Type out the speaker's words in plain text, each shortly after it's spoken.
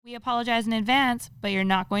We apologize in advance, but you're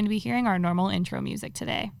not going to be hearing our normal intro music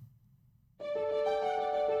today.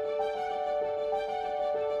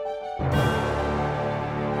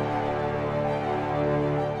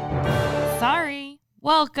 Sorry.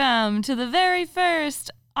 Welcome to the very first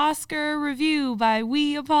Oscar review by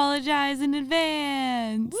We Apologize in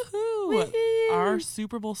Advance. Woohoo! Woohoo! Our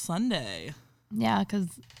Super Bowl Sunday. Yeah, because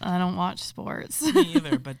I don't watch sports. Me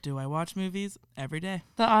either, but do I watch movies every day?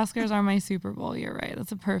 The Oscars are my Super Bowl. You're right.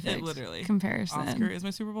 That's a perfect literally comparison. Oscar is my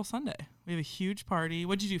Super Bowl Sunday. We have a huge party.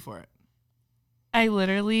 What'd you do for it? I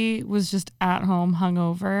literally was just at home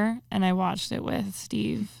hungover, and I watched it with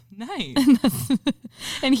Steve. Nice.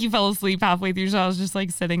 And he fell asleep halfway through, so I was just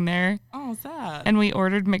like sitting there. Oh, sad. And we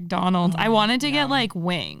ordered McDonald's. I wanted to get yum. like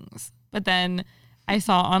wings, but then I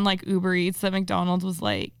saw on like Uber Eats that McDonald's was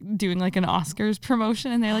like doing like an Oscars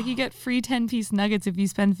promotion, and they're like, you get free 10-piece nuggets if you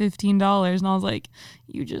spend $15. And I was like,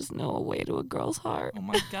 you just know a way to a girl's heart. Oh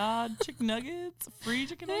my God. Chicken nuggets? Free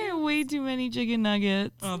chicken There nuggets? are way too many chicken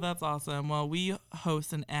nuggets. Oh, that's awesome. Well, we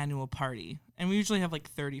host an annual party, and we usually have like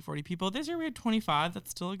 30, 40 people. This year we had 25.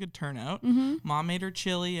 That's still a good turnout. Mm-hmm. Mom made her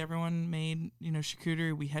chili. Everyone made,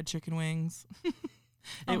 charcuterie. We had chicken wings.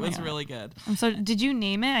 Oh It my was God. really good. So did you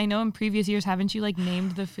name it? I know in previous years, haven't you like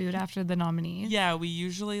named the food after the nominees? Yeah, we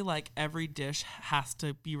usually like every dish has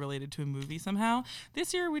to be related to a movie somehow.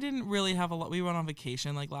 This year we didn't really have a lot. We went on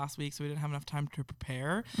vacation like last week, so we didn't have enough time to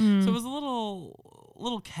prepare. So it was a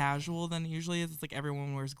little casual than it usually is. It's like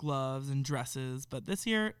everyone wears gloves and dresses, but this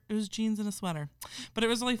year it was jeans and a sweater. But it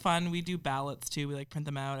was really fun. We do ballots too. We like print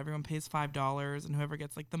them out. Everyone pays $5, and whoever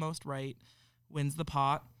gets like the most right wins the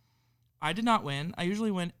pot. I did not win. I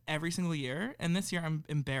usually win every single year, and this year I'm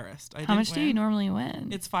embarrassed. How much do you normally win?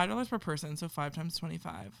 It's $5 per person, so 5 times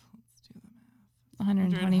 25. Let's do the math.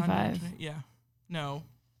 125. 120 Yeah. No.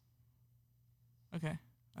 Okay.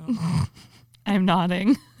 I don't know. I'm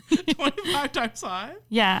nodding. 25 times 5?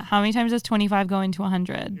 Yeah. How many times does 25 go into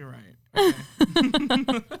 100? You're right.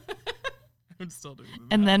 Okay. I'm still doing the math.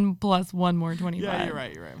 And then plus one more 25. Yeah, you're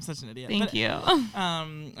right. I'm such an idiot. Thank you.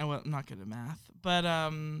 I'm not good at math. But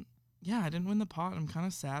yeah, I didn't win the pot. I'm kind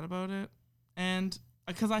of sad about it. And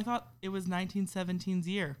because I thought it was 1917's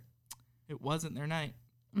year. It wasn't their night.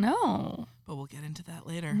 No. But we'll get into that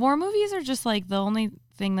later. War movies are just like the only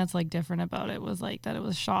thing that's like different about it was like that it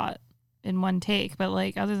was shot in one take. But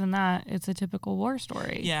like other than that, it's a typical war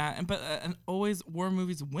story. Yeah, and always war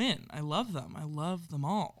movies win. I love them. I love them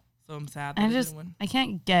all. So I'm sad that I it just, didn't win. I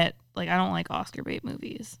can't get, like, I don't like Oscar bait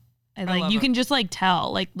movies. I love like, you it. can just like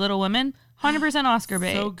tell, like Little Women, 100% Oscar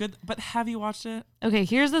bait. So good. But have you watched it? Okay,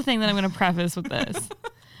 here's the thing that I'm going to preface with this.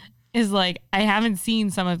 Is like, I haven't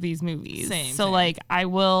seen some of these movies. Same. Like, I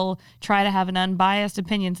will try to have an unbiased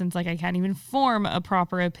opinion since like I can't even form a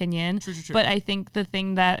proper opinion. True. But I think the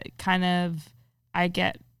thing that kind of I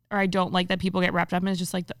get, or I don't like that people get wrapped up in is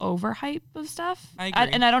just like the overhype of stuff. I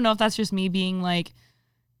agree. And I don't know if that's just me being like,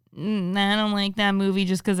 I don't like that movie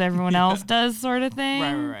just because everyone else does sort of thing.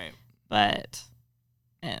 Right. But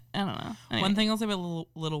I don't know. Anyway. One thing I'll say about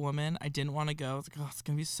Little Women, I didn't want to go. I was like, oh, it's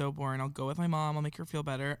going to be so boring. I'll go with my mom. I'll make her feel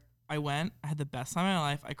better. I went. I had the best time of my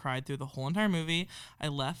life. I cried through the whole entire movie. I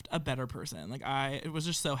left a better person. Like, I was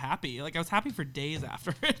just so happy. Like, I was happy for days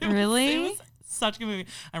after it. Really? It was such a good movie.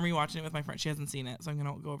 I'm rewatching it with my friend. She hasn't seen it, so I'm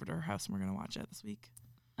going to go over to her house and we're going to watch it this week.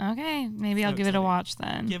 Okay, maybe So I'll give it a exciting. watch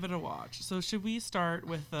then. Give it a watch. So should we start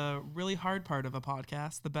with the really hard part of a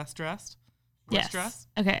podcast, the best dressed? Worst Yes. dressed?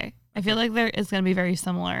 Okay. I feel like it's going to be very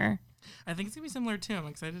similar. I think it's going to be similar too. I'm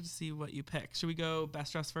excited to see what you pick. Should we go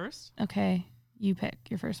best dressed first? Okay. You pick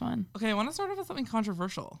your first one. Okay, I want to start off with something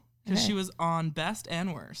controversial because Okay. she was on best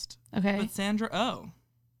and worst. Okay. But Sandra Oh.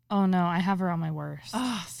 Oh no, I have her on my worst.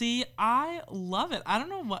 See, I love it. I don't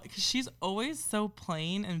know what, because she's always so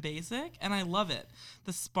plain and basic, and I love it.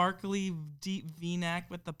 The sparkly, deep V-neck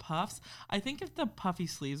with the puffs. I think if the puffy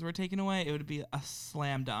sleeves were taken away, it would be a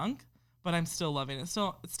slam dunk. But I'm still loving it. It's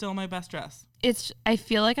still my best dress. I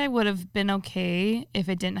feel like I would have been okay if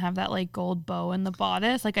it didn't have that like gold bow in the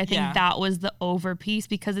bodice. Like I think Yeah. that was the over piece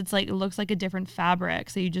because it's like it looks like a different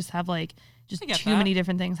fabric. So you just have like just I get too that. many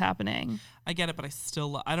different things happening. I get it, but I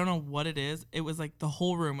still I don't know what it is. It was like the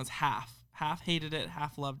whole room was half hated it,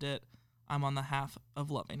 half loved it. I'm on the half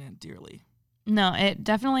of loving it dearly. No, it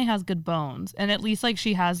definitely has good bones. And at least like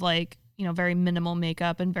she has like, very minimal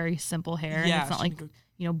makeup and very simple hair. Yeah, And it's not she like, can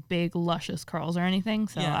go- big luscious curls or anything.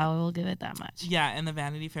 So Yeah. I will give it that much. Yeah, and the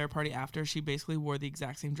Vanity Fair party after, she basically wore the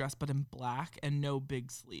exact same dress but in black and no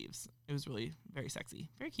big sleeves. It was really very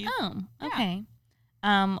sexy, very cute. Oh, okay.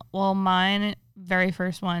 Well, mine very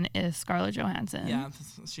first one is Scarlett Johansson. Yeah,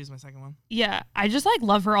 she's my second one. Yeah, I just like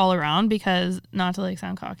love her all around because not to like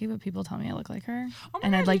sound cocky, but people tell me I look like her. Oh my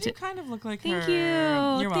and God, I'd like you to kind of look like Thank her.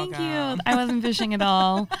 you. You're Thank welcome. you. I wasn't fishing at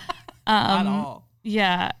all. At all.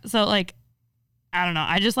 Yeah. So like I don't know.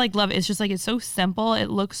 I just like love it. It's just like it's so simple. It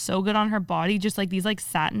looks so good on her body. Just like these like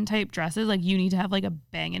satin type dresses, like you need to have like a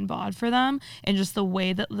banging bod for them. And just the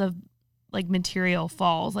way that the like material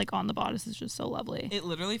falls like on the bodice is just so lovely. It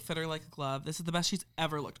literally fit her like a glove. This is the best she's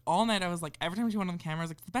ever looked. All night I was like, every time she went on the camera, I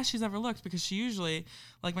was like, the best she's ever looked, because she usually,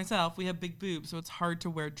 like myself, we have big boobs, so it's hard to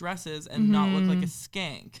wear dresses and not look like a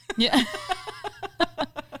skank. Yeah.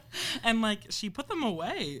 And like she put them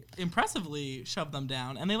away, impressively shoved them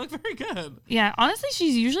down, and they look very good. Yeah, honestly,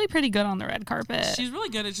 she's usually pretty good on the red carpet. She's really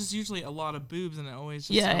good. It's just usually a lot of boobs, and it always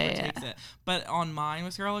just overtakes it. But on mine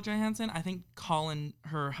with Scarlett Johansson, I think Colin,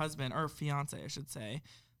 her husband, or fiance, I should say,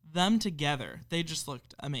 them together, they just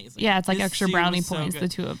looked amazing. Yeah, it's like His extra suit brownie was so points, good. the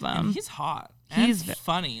two of them. And he's hot. He's and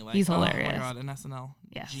funny. Like, he's oh hilarious. my God, an SNL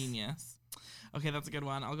genius. Okay, that's a good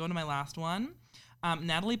one. I'll go to my last one.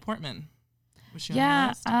 Natalie Portman. Was she on your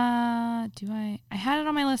list? Do I had it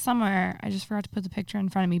on my list somewhere. I just forgot to put the picture in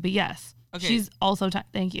front of me. But yes, Okay. she's also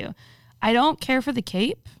thank you. I don't care for the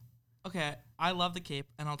cape. Okay, I love the cape,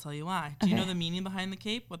 and I'll tell you why. Do you Okay. know the meaning behind the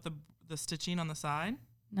cape with the stitching on the side?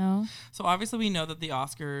 No. So obviously we know that the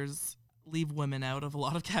Oscars leave women out of a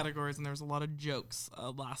lot of categories, and there was a lot of jokes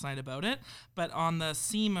last night about it. But on the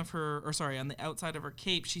seam of on the outside of her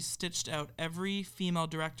cape, she stitched out every female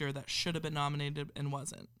director that should have been nominated and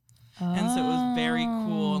wasn't. And so it was very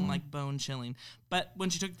cool and like bone chilling. But when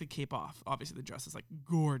she took the cape off, obviously the dress is like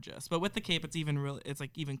gorgeous. But with the cape, it's even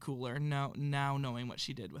cooler now knowing what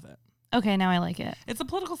she did with it. Okay, now I like it. It's a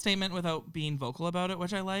political statement without being vocal about it,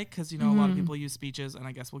 which I like, because, a lot of people use speeches, and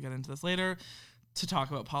I guess we'll get into this later, to talk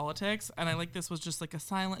about politics. And I like this was just like a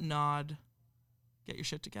silent nod. Get your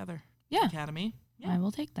shit together. Yeah. Academy. Yeah. I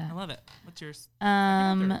will take that. I love it. What's yours?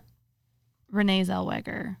 Renee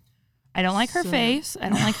Zellweger. I don't like her face. I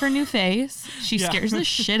don't like her new face. She scares the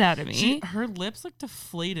shit out of me. Her lips look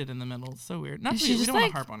deflated in the middle. It's so weird. We just don't want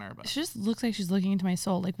to harp on her, but she just looks like she's looking into my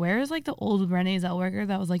soul. Like, where is like the old Renee Zellweger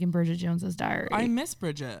that was like in Bridget Jones's Diary? I miss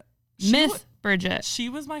Bridget. Bridget. She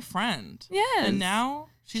was my friend. Yes. And now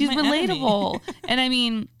she's my relatable. And I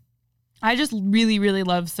mean, I just really, really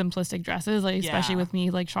love simplistic dresses, like especially Yeah. with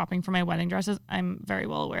me like shopping for my wedding dresses. I'm very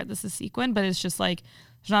well aware this is sequin, but it's just like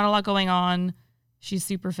there's not a lot going on. She's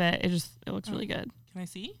super fit. It looks really good. Can I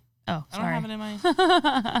see? Oh, I sorry. don't have it in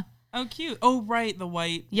my... Oh, cute. Oh, right. The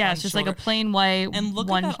white. Yeah, it's just like a plain white And look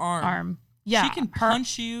one at that arm. Yeah. She can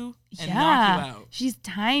punch you and yeah, knock you out. She's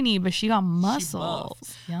tiny, but she got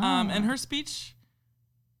muscles. Yeah. And her speech,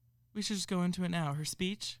 we should just go into it now. Her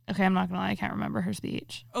speech. Okay, I'm not going to lie. I can't remember her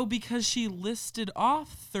speech. Oh, because she listed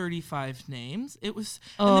off 35 names. It was,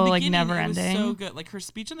 Oh, in the like beginning, never it was ending? so good. Like her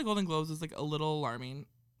speech in the Golden Globes was like a little alarming.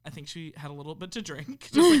 I think she had a little bit to drink,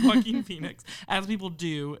 just like Joaquin Phoenix, as people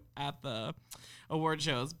do at the award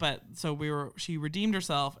shows. But so she redeemed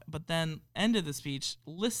herself, but then ended the speech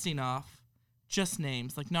listing off just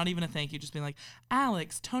names, like not even a thank you, just being like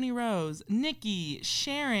Alex, Tony Rose, Nikki,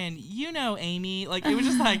 Sharon, Amy. Like it was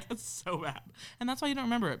just like, it's so bad. And that's why you don't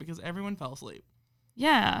remember it, because everyone fell asleep.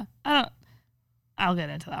 Yeah. I'll get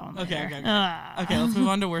into that one later. Okay, let's move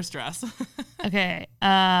on to worst dress. Okay.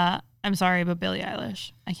 I'm sorry, but Billie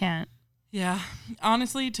Eilish. I can't. Yeah.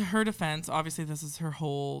 Honestly, to her defense, obviously that's her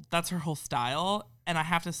whole style. And I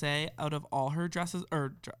have to say, out of all her dresses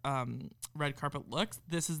or red carpet looks,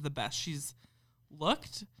 this is the best she's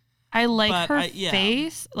looked. I like her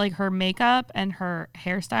face, like her makeup and her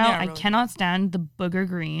hairstyle. Yeah, I really. cannot stand the booger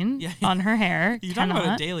green on her hair. You talk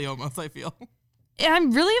about it daily almost, I feel.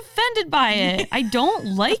 I'm really offended by it. I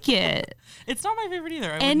don't like it. It's not my favorite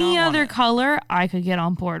either. Any other color I could get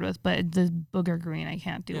on board with, but the booger green, I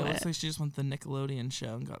can't do it. It looks like she just went to the Nickelodeon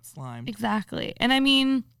show and got slimed. Exactly. And I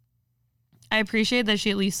mean, I appreciate that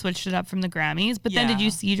she at least switched it up from the Grammys, but then did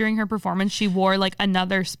you see during her performance, she wore like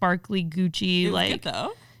another sparkly Gucci, it was like, good,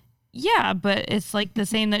 though. Yeah, but it's like the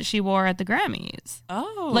same that she wore at the Grammys.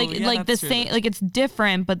 Oh, like the same, like it's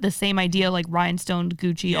different, but the same idea, like rhinestoned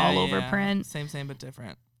Gucci all over print. Same, but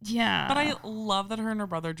different. Yeah. But I love that her and her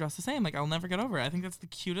brother dress the same. Like I'll never get over it. I think that's the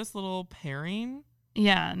cutest little pairing.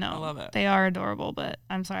 Yeah, no, I love it. They are adorable, but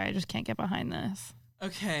I'm sorry, I just can't get behind this.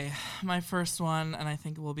 Okay, my first one, and I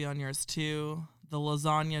think it will be on yours too. The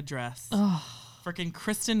lasagna dress. Oh, freaking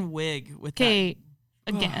Kristen Wiig with that.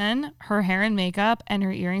 Again, her hair and makeup and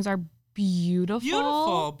her earrings are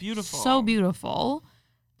beautiful. Beautiful. So beautiful.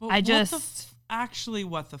 But what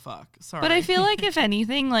the fuck? Sorry. But I feel like if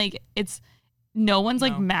anything, like it's no one's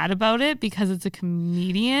like No. mad about it because it's a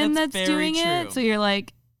comedian That's that's very doing it. true. So you're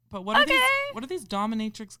like, But what Okay. are these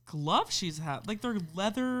dominatrix gloves she's had? Like they're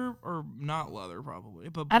leather or not leather probably,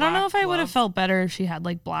 but I don't know black if I would have gloves. felt better if she had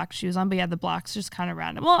like black shoes on, but yeah, the black's just kind of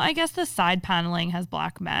random. Well, I guess the side paneling has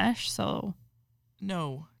black mesh, so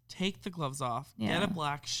No, take the gloves off. Get Yeah. a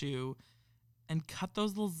black shoe. And cut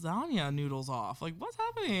those lasagna noodles off. Like, what's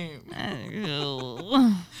happening?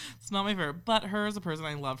 It's not my favorite. But her as a person,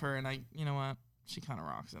 I love her. And you know what? She kind of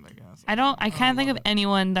rocks it, I guess. I can't think love of it.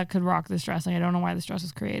 anyone that could rock this dress. Like, I don't know why this dress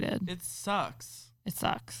was created. It sucks. It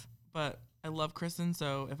sucks. But I love Kristen.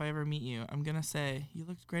 So if I ever meet you, I'm going to say, you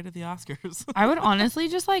looked great at the Oscars. I would honestly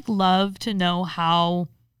just like love to know how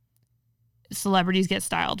celebrities get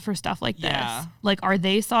styled for stuff like this. Yeah. Like, are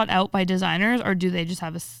they sought out by designers, or do they just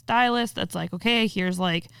have a stylist that's like, okay, here's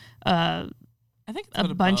like I think it's a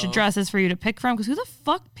bit bunch of both. dresses for you to pick from? Because who the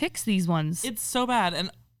fuck picks these ones? It's so bad.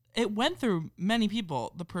 And it went through many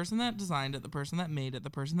people. The person that designed it, the person that made it, the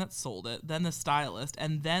person that sold it, then the stylist,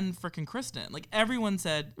 and then frickin' Kristen. Like, everyone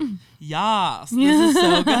said, yes, this is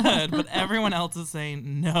so good. But everyone else is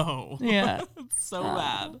saying no. Yeah. It's so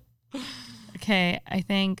bad. Okay, I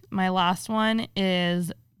think my last one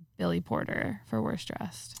is Billy Porter for Worst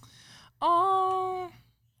Dressed. Oh,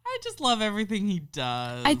 I just love everything he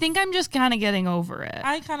does. I think I'm just kind of getting over it.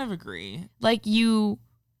 I kind of agree. Like you,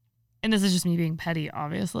 and this is just me being petty,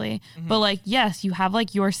 obviously, but like, yes, you have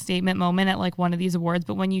like your statement moment at like one of these awards,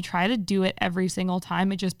 but when you try to do it every single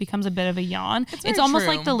time, it just becomes a bit of a yawn. It's It's very almost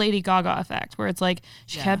true. like the Lady Gaga effect, where it's like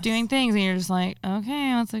she kept Yes. doing things and you're just like,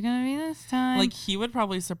 okay, what's it gonna be this time? Like, he would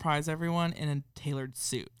probably surprise everyone in a tailored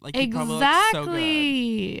suit. Like, he'd probably look so good.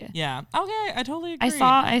 exactly. Yeah. Okay, I totally agree.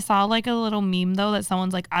 I saw like a little meme though that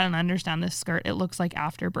someone's like, I don't understand this skirt. It looks like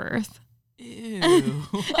Afterbirth. Ew.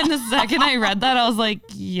 And the second I read that, I was like,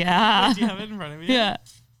 yeah. Do you have it in front of you? Yeah.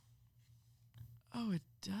 Oh, it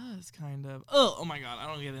does kind of. Oh my god, I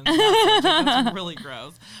don't get into that. subject. That's really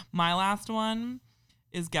gross. My last one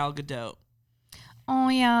is Gal Gadot. Oh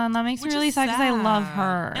yeah, and that makes me Which really is sad because I love sad.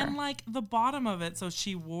 her. And like the bottom of it, so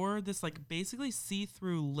she wore this like basically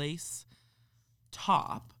see-through lace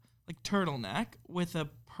top, like turtleneck with a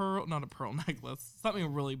not a pearl necklace,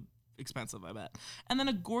 something really expensive, I bet. And then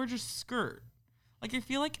a gorgeous skirt. Like, I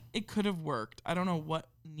feel like it could have worked. I don't know what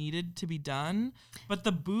needed to be done, but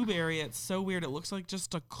the boob area, it's so weird. It looks like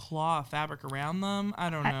just a claw of fabric around them. I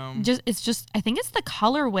don't know. I think it's the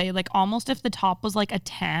colorway, like almost if the top was like a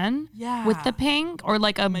tan Yeah. with the pink, or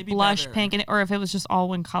like a Maybe blush better. pink, or if it was just all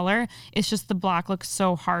one color. It's just the black looks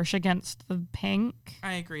so harsh against the pink.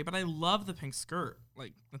 I agree, but I love the pink skirt.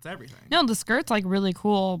 Like, that's everything. No, the skirt's like really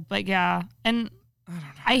cool, but yeah. And I don't know.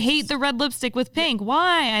 I hate the red lipstick with pink.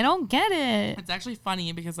 Why? I don't get it. It's actually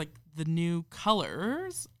funny because like the new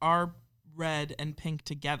colors are red and pink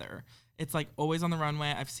together. It's like always on the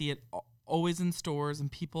runway. I've seen it always in stores and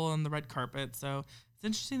people on the red carpet. So it's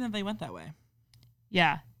interesting that they went that way.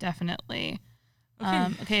 Yeah, definitely. Okay.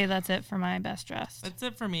 Okay, that's it for my best dressed. That's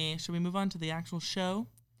it for me. Should we move on to the actual show?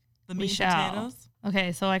 The We meat and shall. potatoes?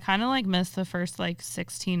 Okay, so I kind of like missed the first like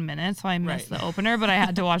 16 minutes, so I missed Right. the opener, but I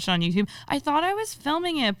had to watch it on YouTube. I thought I was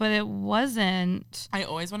filming it, but it wasn't. I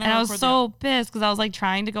always want to And I was so pissed because I was like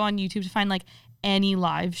trying to go on YouTube to find like any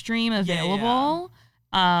live stream available.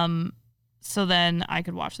 So then I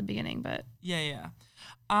could watch the beginning, but Yeah.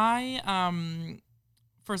 I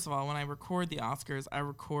first of all, when I record the Oscars, I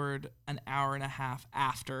record an hour and a half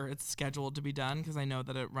after it's scheduled to be done because I know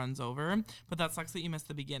that it runs over. But that sucks that you missed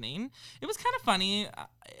the beginning. It was kind of funny,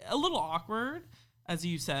 a little awkward, as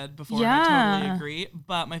you said before. And I totally Yeah. agree.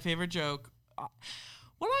 But my favorite joke, what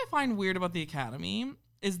I find weird about the Academy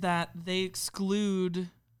is that they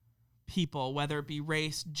exclude people, whether it be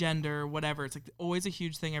race, gender, whatever. It's like always a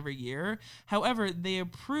huge thing every year. However, they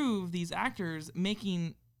approve these actors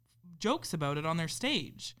making jokes about it on their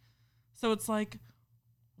stage. So it's like,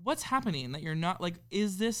 what's happening that you're not like,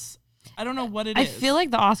 is this, I don't know what it is. I feel like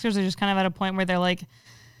the Oscars are just kind of at a point where they're like,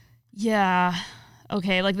 yeah,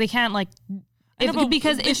 okay, like they can't like, I know, but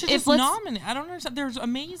because they should just let's nominate. I don't understand. There's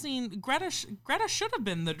amazing Greta should have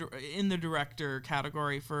been in the director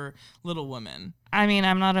category for Little Women. I mean,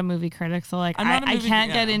 I'm not a movie critic, so like I'm not a I movie-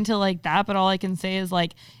 can't get yeah. into like that, but all I can say is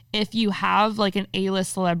like if you have like an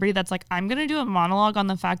A-list celebrity that's like, I'm gonna do a monologue on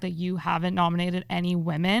the fact that you haven't nominated any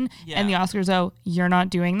women, and the Yeah. Oscars, oh, you're not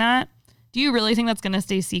doing that. Do you really think that's gonna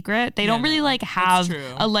stay secret? They don't really no, like that's have true.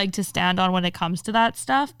 a leg to stand on when it comes to that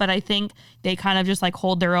stuff, but I think they kind of just like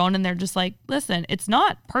hold their own, and they're just like, listen, it's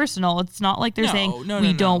not personal. It's not like they're saying No,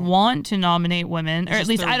 we no. don't want to nominate women, or at just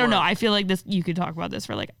least their I don't know. work. I feel like this, you could talk about this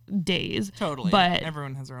for like days. Totally. But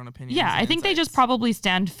everyone has their own opinion. yeah, I think they just probably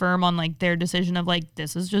stand firm on like their decision of like,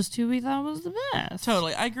 this is just who we thought was the best.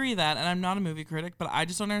 Totally. I agree that. And I'm not a movie critic, but I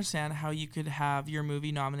just don't understand how you could have your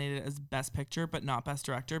movie nominated as Best Picture, but not Best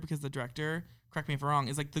Director, because the director, correct me if I'm wrong,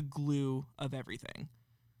 is like the glue of everything.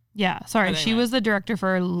 Yeah, sorry. But She anyway, was the director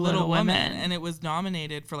for Little Women. And it was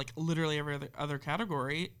nominated for like literally every other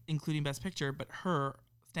category, including Best Picture, but her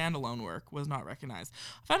standalone work was not recognized.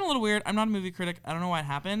 I found it a little weird. I'm not a movie critic. I don't know why it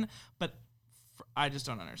happened, but I just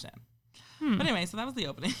don't understand. But anyway, so that was the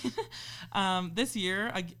opening. This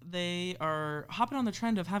year, they are hopping on the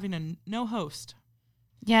trend of having a no host.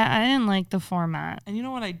 Yeah, I didn't like the format. And you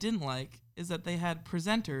know what I didn't like is that they had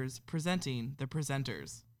presenters presenting the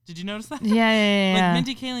presenters. Did you notice that? Yeah. Like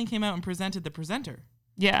Mindy Kaling came out and presented the presenter.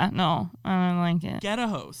 Yeah, no, I don't like it. Get a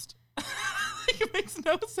host. It makes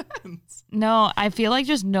no sense. No, I feel like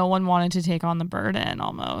just no one wanted to take on the burden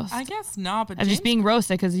almost. I guess not, but of just being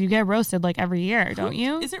roasted, because you get roasted like every year, don't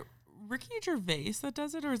you? Is it Ricky Gervais that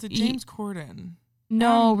does it, or is it James Corden?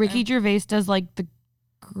 No, Ricky Gervais does like the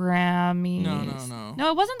Grammys. No. No,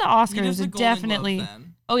 it wasn't the Oscars. He does the It Golden definitely. Globes,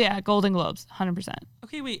 then. Oh yeah, Golden Globes, 100%.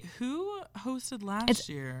 Okay, wait. Who hosted last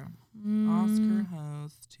year? Oscar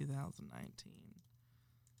host 2019.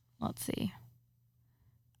 Let's see.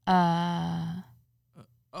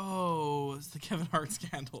 Oh, it's the Kevin Hart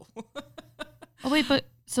scandal. Oh wait, but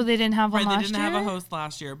so they didn't have one last year? They didn't have a host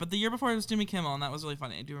last year, but the year before it was Jimmy Kimmel, and that was really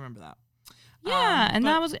funny. I do remember that. Yeah, and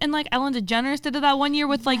that was, and like Ellen DeGeneres did that one year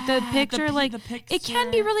with like the picture. It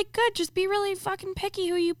can be really good. Just be really fucking picky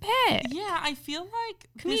who you pick. Yeah, I feel like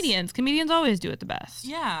comedians always do it the best.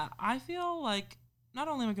 Yeah, I feel like not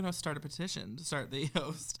only am I going to start a petition to start the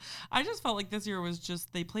host, I just felt like this year was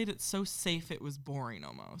just, they played it so safe it was boring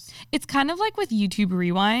almost. It's kind of like with YouTube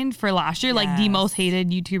Rewind for last year, like the most hated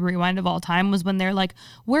YouTube Rewind of all time was when they're like,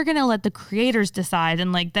 we're going to let the creators decide.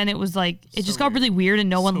 And like, then it was like, it just got really weird and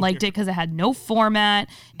no one liked it because it had no format.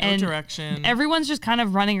 No direction. Everyone's just kind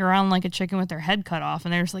of running around like a chicken with their head cut off.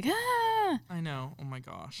 And they're just like, ah. I know. Oh my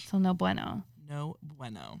gosh. So no bueno. No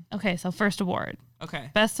bueno. Okay, so first award. Okay.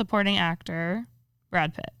 Best Supporting Actor.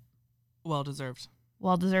 Brad Pitt. Well deserved.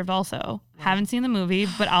 Well deserved also. Haven't seen the movie,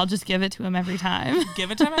 but I'll just give it to him every time.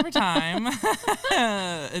 Give it to him every time.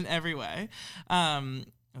 In every way. It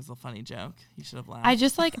was a funny joke. You should have laughed. I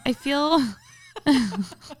feel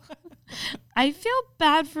I feel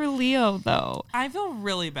bad for Leo though. I feel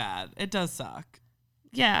really bad. It does suck.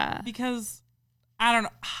 Yeah. Because I don't know.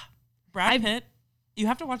 Brad Pitt, you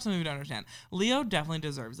have to watch the movie to understand. Leo definitely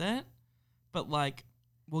deserves it, but like,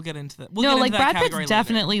 we'll get into that. Brad Pitt's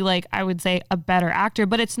definitely like, I would say, a better actor,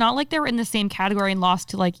 but it's not like they were in the same category and lost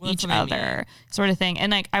to like each other sort of thing.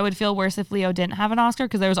 And like, I would feel worse if Leo didn't have an Oscar,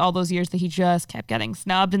 because there was all those years that he just kept getting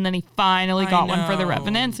snubbed, and then he finally got one for The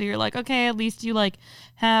Revenant. So you're like, okay, at least you like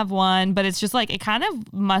have one. But it's just like, it kind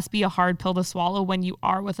of must be a hard pill to swallow when you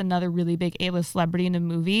are with another really big A-list celebrity in a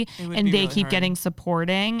movie and they keep getting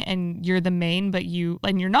supporting and you're the main, but you're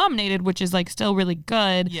nominated, which is like still really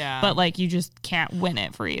good. Yeah. But like, you just can't win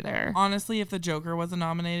it for either. Honestly, if the Joker wasn't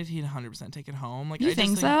nominated, he'd 100% take it home. Like, you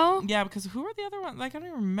think so? Yeah, because who are the other ones? Like, I don't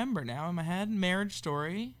even remember now in my head. Marriage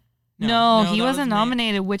Story. No, he wasn't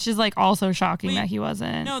nominated, which is like also shocking that he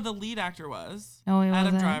wasn't. No, the lead actor was. No, he wasn't.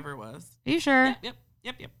 Adam Driver was. Are you sure? Yep.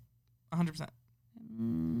 100%.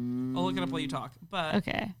 I'll look it up while you talk. But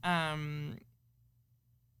okay. I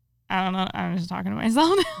don't know. I'm just talking to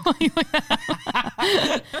myself now.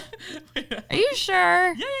 Are you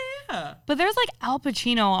sure? Yeah. But there's like Al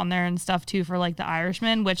Pacino on there and stuff too for like The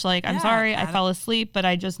Irishman, which like, I'm sorry, I fell asleep, but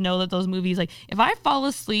I just know that those movies, like if I fall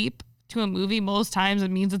asleep to a movie, most times it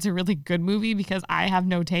means it's a really good movie because I have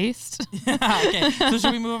no taste. Yeah, okay. So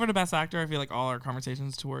should we move over to Best Actor? I feel like all our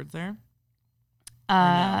conversations towards there.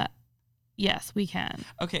 Yes, we can.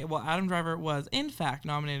 Okay, well, Adam Driver was in fact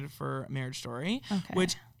nominated for Marriage Story,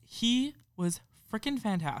 which he was freaking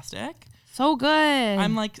fantastic. So good.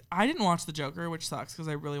 I'm like, I didn't watch The Joker, which sucks because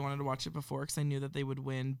I really wanted to watch it before because I knew that they would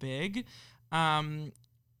win big. Everything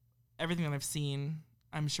that I've seen,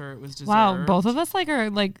 I'm sure it was deserved. Wow, both of us like are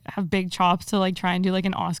like have big chops to like try and do like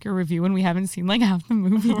an Oscar review when we haven't seen like half the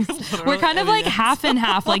movies. We're kind of like half and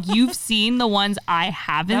half. Like you've seen the ones I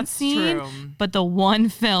haven't seen, true. But the one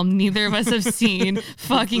film neither of us have seen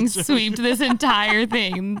fucking sweeped this entire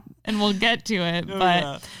thing, and we'll get to it.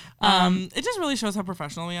 It just really shows how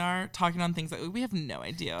professional we are talking on things that we have no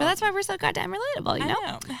idea. But that's why we're so goddamn relatable, you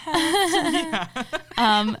know?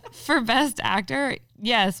 Yeah. For Best Actor,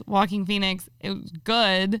 yes, Joaquin Phoenix, it was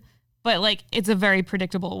good, but like it's a very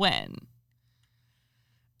predictable win.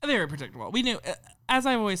 Very predictable. We knew, as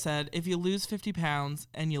I've always said, if you lose 50 pounds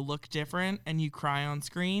and you look different and you cry on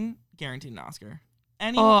screen, guaranteed an Oscar.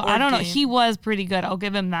 I don't know. He was pretty good. I'll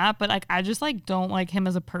give him that. But like, I just like don't like him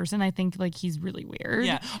as a person. I think like he's really weird.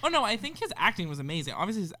 Yeah. Oh no, I think his acting was amazing.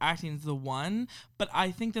 Obviously, his acting is the one. But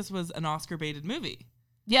I think this was an Oscar baited movie.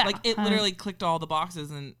 Yeah. Like it literally clicked all the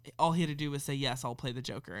boxes, and all he had to do was say yes, I'll play the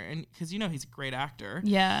Joker. And because he's a great actor.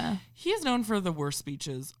 Yeah. He is known for the worst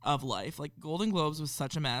speeches of life. Like Golden Globes was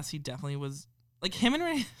such a mess. He definitely was. Like him and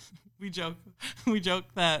Renee, we joke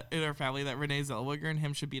that in our family that Renee Zellweger and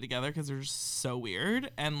him should be together because they're just so weird,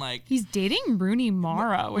 and like he's dating Rooney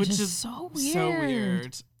Mara, which is so weird. So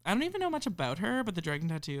weird. I don't even know much about her, but the dragon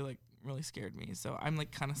tattoo like really scared me, so I'm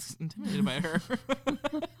like kind of intimidated by her.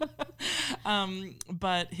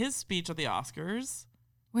 But his speech at the Oscars,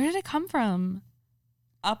 where did it come from?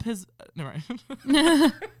 Up his never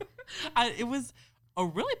mind. It was a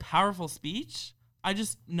really powerful speech.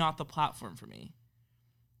 Not the platform for me.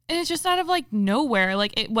 And it's just out of like nowhere.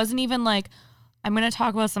 Like it wasn't even like, I'm going to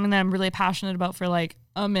talk about something that I'm really passionate about for like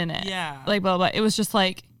a minute. Yeah. Like blah, blah, blah. It was just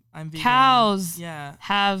like vegan. Cows Yeah.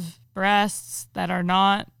 have breasts that are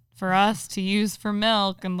not for us to use for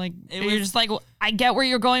milk. And like, you're just like, well, I get where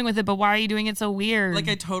you're going with it, but why are you doing it so weird? Like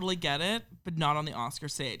I totally get it, but not on the Oscar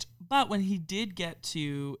stage. But when he did get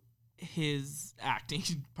to his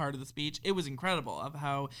acting part of the speech, it was incredible of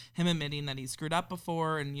how him admitting that he screwed up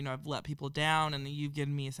before and I've let people down and you've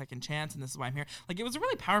given me a second chance and this is why I'm here. Like it was a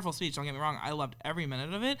really powerful speech, don't get me wrong. I loved every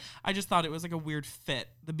minute of it. I just thought it was like a weird fit,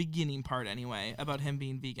 the beginning part anyway, about him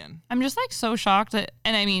being vegan. I'm just like so shocked that,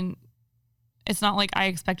 and I mean, it's not like I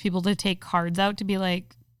expect people to take cards out to be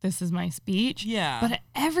like, this is my speech. Yeah. But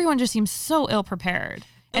everyone just seems so ill prepared.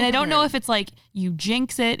 And I don't know if it's like you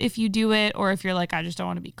jinx it if you do it, or if you're like, I just don't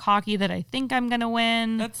want to be cocky that I think I'm going to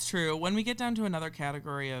win. That's true. When we get down to another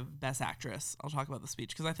category of Best Actress, I'll talk about the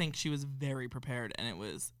speech because I think she was very prepared and it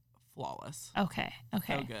was flawless. Okay.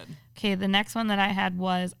 So good. Okay, the next one that I had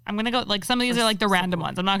was, I'm going to go, like some of these are like the random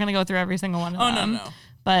ones. I'm not going to go through every single one of them. No.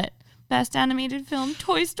 But Best Animated Film,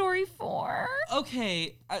 Toy Story 4.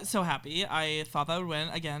 Okay, so happy. I thought that would win.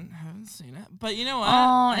 Again, haven't seen it. But you know what?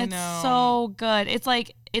 Oh, it's so good. It's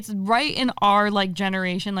like, it's right in our like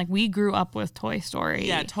generation. Like we grew up with Toy Story.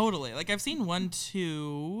 Yeah, totally. Like I've seen 1,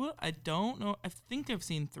 2. I don't know. I think I've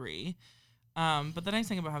seen 3. But the nice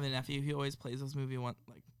thing about having a nephew, he always plays those movies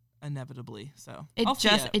like inevitably. So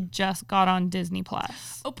it just got on Disney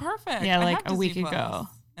Plus. Oh, perfect. Yeah, like a week ago.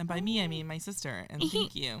 And by me, I mean my sister. And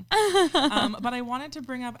thank you. But I wanted to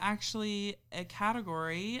bring up actually a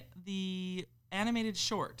category, the animated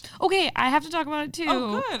short. Okay, I have to talk about it too.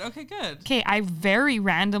 Oh, good. Okay, good. Okay, I very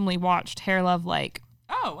randomly watched Hair Love like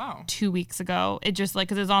 2 weeks ago. It just like,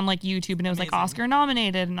 because it was on like YouTube and it was like Oscar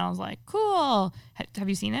nominated. And I was like, cool. Have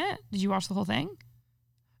you seen it? Did you watch the whole thing?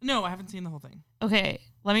 No, I haven't seen the whole thing. Okay,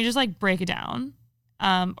 let me just like break it down.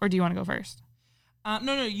 Or do you want to go first?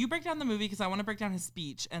 No, you break down the movie because I want to break down his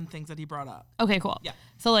speech and things that he brought up. Okay, cool. Yeah.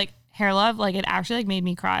 So like Hair Love, like it actually like made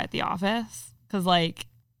me cry at the office because like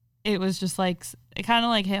it was just like, it kind of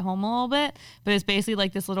like hit home a little bit, but it's basically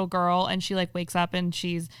like this little girl and she like wakes up and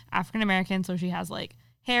she's African American. So she has like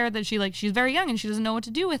hair that she's very young and she doesn't know what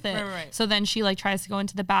to do with it. Right. So then she like tries to go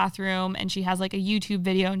into the bathroom and she has like a YouTube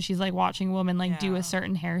video and she's like watching a woman like do a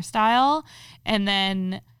certain hairstyle. And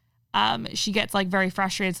then she gets like very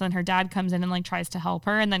frustrated. So then her dad comes in and like tries to help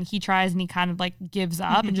her. And then he tries and he kind of like gives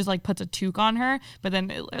up and just like puts a toque on her. But then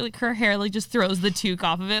like her hair like just throws the toque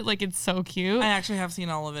off of it. Like it's so cute. I actually have seen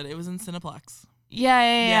all of it. It was in Cineplex.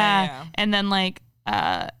 Yeah. And then like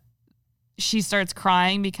she starts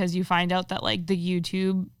crying because you find out that like the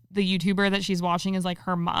YouTuber that she's watching is like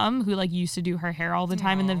her mom who like used to do her hair all the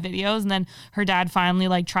time in the videos. And then her dad finally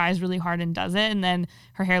like tries really hard and does it. And then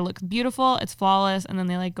her hair looks beautiful. It's flawless. And then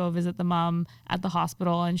they like go visit the mom at the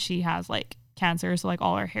hospital and she has like cancer. So like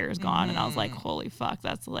all her hair is gone. And I was like, holy fuck,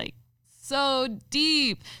 that's like so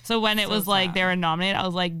deep. So when it was like they were nominated, I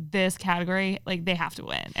was like, this category, like they have to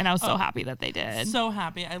win. And I was so happy that they did. So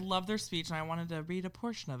happy. I love their speech and I wanted to read a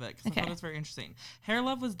portion of it because I thought it was very interesting. Hair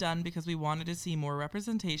Love was done because we wanted to see more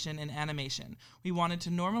representation in animation. We wanted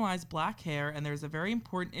to normalize black hair and there's a very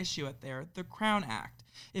important issue out there, the Crown Act.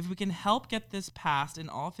 If we can help get this passed in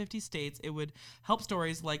all 50 states, it would help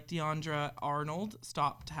stories like Deandra Arnold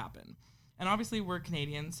stop to happen. And obviously we're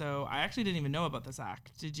Canadian, so I actually didn't even know about this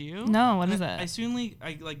act. Did you? No, what is it? I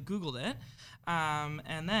Googled it.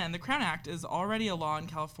 And then the Crown Act is already a law in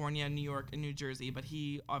California, New York, and New Jersey, but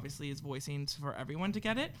he obviously is voicing for everyone to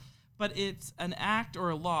get it. But it's an act or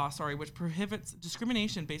a law, which prohibits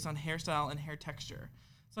discrimination based on hairstyle and hair texture.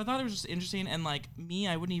 So I thought it was just interesting. And like me,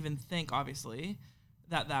 I wouldn't even think, obviously,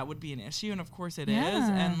 that would be an issue. And of course it is.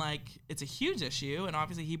 And like, it's a huge issue. And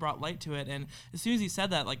obviously he brought light to it. And as soon as he said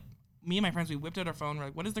that, like, me and my friends, we whipped out our phone. We're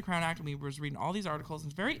like, what is the Crown Act? And we was reading all these articles.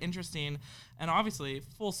 It's very interesting and obviously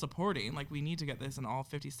full supporting. Like, we need to get this in all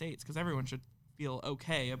 50 states because everyone should feel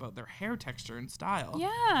okay about their hair texture and style.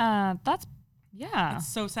 Yeah, It's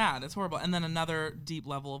so sad. It's horrible. And then another deep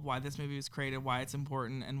level of why this movie was created, why it's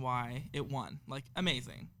important, and why it won. Like,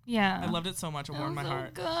 amazing. Yeah. I loved it so much. It warmed my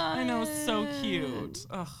heart. Good. I know, it's so cute.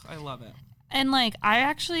 Ugh, I love it. And like, I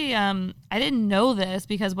actually, I didn't know this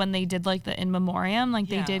because when they did like the In Memoriam, like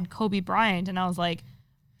they did Kobe Bryant, and I was like,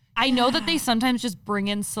 I know that they sometimes just bring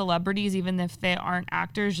in celebrities even if they aren't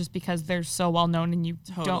actors just because they're so well known and you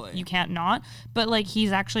can't not. But like,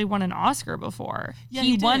 he's actually won an Oscar before. Yeah,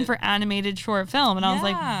 he won for animated short film, and I was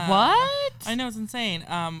like, what? I know, it's insane.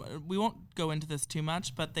 We won't go into this too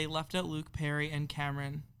much, but they left out Luke Perry and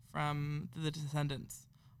Cameron from The Descendants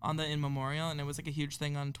on the In Memorial, and it was like a huge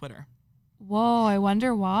thing on Twitter. Whoa, I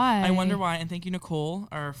wonder why. And thank you, Nicole,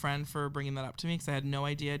 our friend, for bringing that up to me because I had no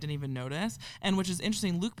idea. I didn't even notice. And which is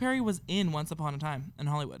interesting, Luke Perry was in Once Upon a Time in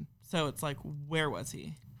Hollywood. So it's like, where was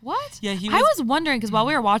he? What? Yeah, I was wondering because while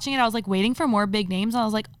we were watching it, I was like waiting for more big names. And I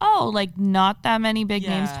was like, oh, like not that many big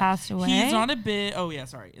names passed away. He's not a bit. Oh, yeah,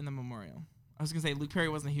 sorry. In the memorial. I was going to say Luke Perry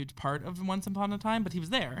wasn't a huge part of Once Upon a Time, but he was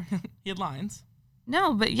there. He had lines.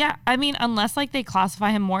 No, but yeah, I mean, unless like they classify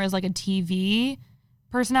him more as like a TV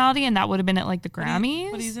personality, and that would have been at like the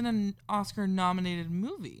Grammys. But he's in an Oscar-nominated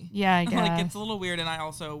movie. Yeah, I guess. Like, it's a little weird. And I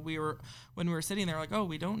also, when we were sitting there, like, oh,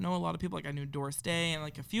 we don't know a lot of people. Like, I knew Doris Day and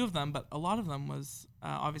like a few of them, but a lot of them was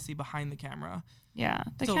obviously behind the camera. Yeah,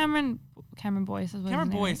 Cameron Boyce is what Cameron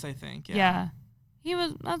his name Boyce, is. I think. Yeah, he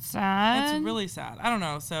was. That's sad. It's really sad. I don't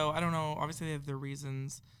know. So I don't know. Obviously, they have their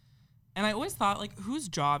reasons. And I always thought, like, whose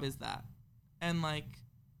job is that? And like,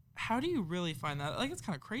 how do you really find that? Like, it's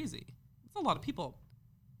kind of crazy. It's a lot of people.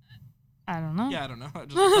 I don't know. Yeah, I don't know.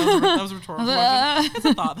 That was a rhetorical question. It's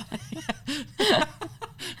a thought.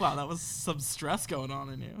 Wow, that was some stress going on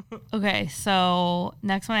in you. Okay, so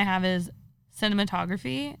next one I have is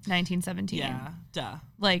cinematography, 1917. Yeah, duh.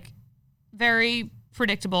 Like, very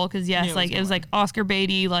predictable because yes, like it was like Oscar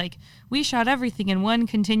Beatty. Like, we shot everything in one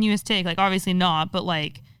continuous take. Like, obviously not, but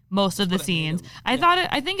like most of the scenes.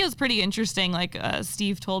 I think it was pretty interesting. Like,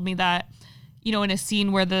 Steve told me that, you know, in a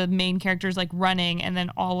scene where the main character is like running and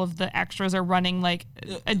then all of the extras are running like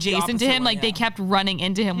adjacent to him, like they kept running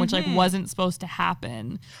into him, which like wasn't supposed to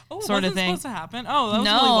happen. Oh, sort of thing. Supposed to happen. Oh, that was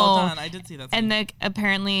really well done. I did see that scene. And like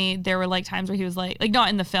apparently there were like times where he was like not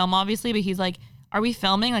in the film obviously, but he's like, are we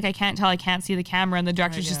filming? Like, I can't tell. I can't see the camera. And the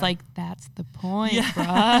director's just like, that's the point, bruh.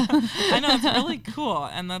 I know, it's really cool.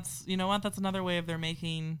 And that's, you know what? That's another way of they're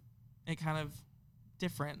making it kind of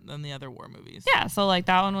different than the other war movies. Yeah, so like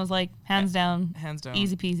that one was like hands down,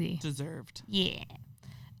 easy peasy, deserved. Yeah.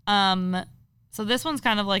 So this one's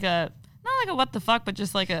kind of like not like a what the fuck, but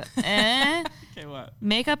just like a Okay, what?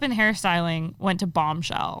 Makeup and hairstyling went to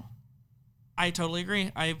Bombshell. I totally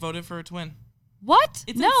agree. I voted for it to win. What?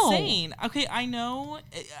 It's no. insane. Okay, I know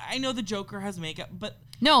the Joker has makeup, but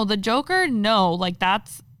no, the Joker, no. Like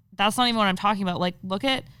that's not even what I'm talking about. Like, look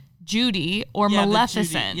at Judy or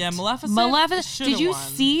Maleficent. Yeah, Maleficent. Did you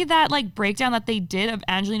see that like breakdown that they did of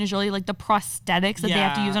Angelina Jolie, like the prosthetics that they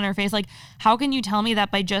have to use on her face? Like, how can you tell me that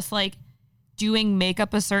by just like doing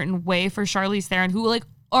makeup a certain way for Charlize Theron, who like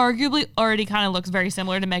arguably already kind of looks very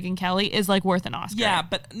similar to Megyn Kelly, is like worth an Oscar? Yeah,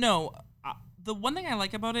 but no. The one thing I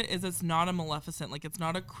like about it is it's not a Maleficent. Like, it's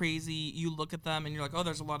not a crazy, you look at them and you're like, oh,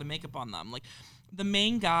 there's a lot of makeup on them. Like, the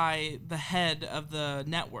main guy, the head of the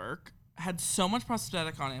network, had so much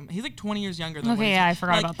prosthetic on him. He's like 20 years younger than Okay, yeah, I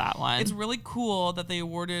forgot about that one. It's really cool that they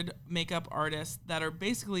awarded makeup artists that are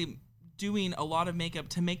basically doing a lot of makeup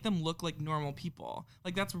to make them look like normal people.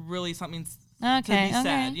 Like, that's really something to be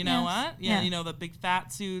said. You know what? Yeah, you know, the big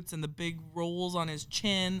fat suits and the big rolls on his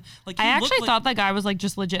chin. Like, I actually thought that guy was like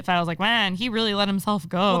just legit fat. I was like, man, he really let himself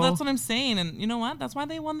go. Well, that's what I'm saying. And you know what? That's why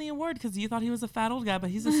they won the award, because you thought he was a fat old guy,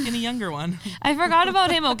 but he's a skinny younger one. I forgot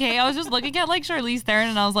about him. Okay, I was just looking at like Charlize Theron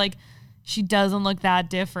and I was like, she doesn't look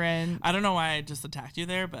that different. I don't know why I just attacked you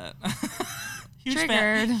there, but huge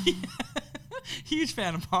triggered. Huge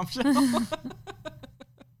fan of Bombshell.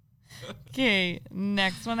 Okay,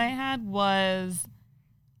 next one I had was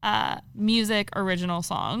music original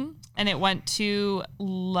song, and it went to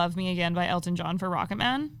 "Love Me Again" by Elton John for Rocket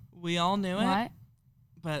Man. We all knew it,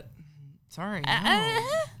 but sorry, no.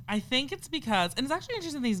 I think it's because, and it's actually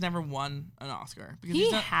interesting that he's never won an Oscar. Because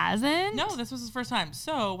he hasn't? No, this was his first time.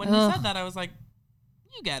 So when he said that, I was like,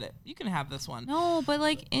 you get it. You can have this one. No, but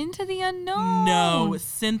like Into the Unknown. No,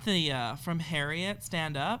 Cynthia from Harriet,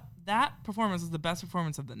 Stand Up. That performance was the best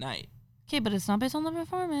performance of the night. Okay, but it's not based on the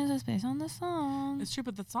performance. It's based on the song. It's true,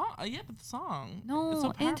 but the song. Yeah, but the song. No, it's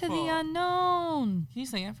so Into the powerful. Unknown. Can you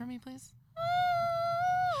sing it for me, please?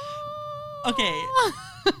 Okay,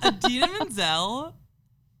 Adina Menzel.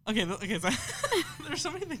 Okay. So there's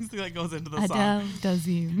so many things that goes into the song. Adele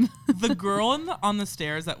Dazeem. The girl on the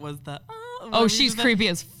stairs that was the. Oh, she's creepy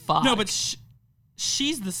as fuck. No, but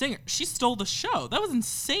she's the singer. She stole the show. That was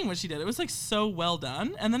insane what she did. It was like so well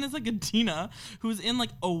done. And then it's like Adina who's in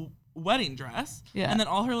like a wedding dress. Yeah. And then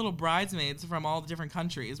all her little bridesmaids from all the different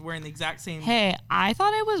countries wearing the exact same. Hey, I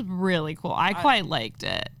thought it was really cool. I quite liked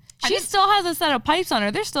it. She still has a set of pipes on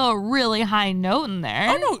her. There's still a really high note in there.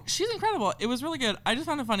 Oh no, she's incredible. It was really good. I just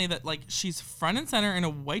found it funny that like she's front and center in a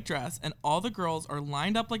white dress, and all the girls are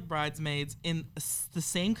lined up like bridesmaids in the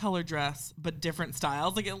same color dress but different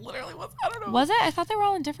styles. Like it literally was. I don't know. Was it? I thought they were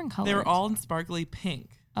all in different colors. They were all in sparkly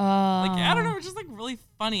pink. Like I don't know. It was just like really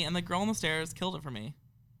funny, and the girl on the stairs killed it for me.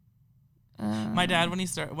 My dad, when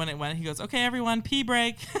it went, he goes, "Okay, everyone, pee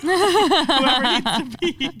break. Whoever needs to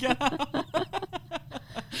pee, go."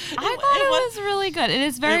 I thought it was really good. It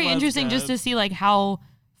is very interesting just to see like how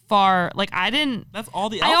far, like I didn't. That's all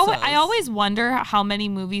the. I always wonder how many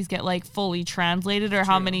movies get like fully translated or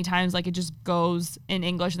how many times like it just goes in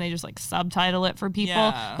English and they just like subtitle it for people.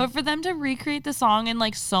 Yeah. But for them to recreate the song in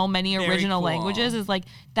like so many Very original cool. languages is like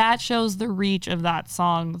that shows the reach of that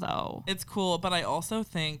song though. It's cool, but I also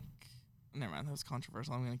think. Never mind, that was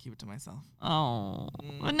controversial. I'm going to keep it to myself. Oh.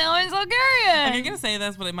 But now I'm so curious. Like, I'm going to say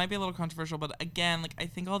this, but it might be a little controversial. But again, like I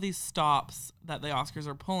think all these stops that the Oscars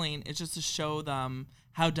are pulling is just to show them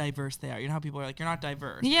how diverse they are. You know how people are like, you're not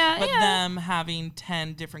diverse. Yeah, But yeah. them having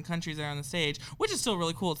 10 different countries there on the stage, which is still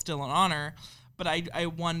really cool. It's still an honor. But I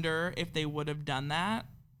wonder if they would have done that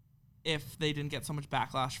if they didn't get so much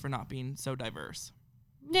backlash for not being so diverse.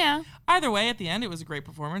 Yeah. Either way, at the end, it was a great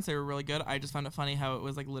performance. They were really good. I just found it funny how it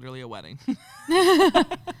was like literally a wedding.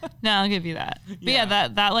 No, I'll give you that. But yeah,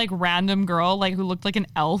 that like random girl like who looked like an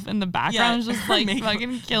elf in the background was just her like makeup-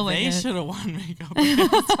 fucking killing They it. should have won makeup.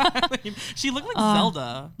 She looked like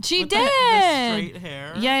Zelda. She with did. The straight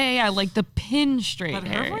hair. Yeah, like the pin straight But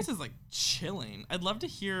hair. her voice is like chilling. I'd love to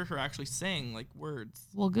hear her actually sing like words.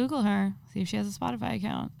 We'll Google her, see if she has a Spotify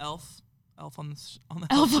account. Elf on the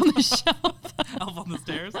Elf on the shelf. Elf on the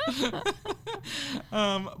stairs.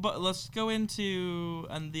 But let's go into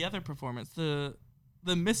the other performance, the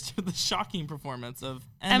shocking performance of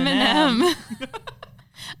Eminem.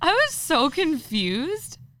 I was so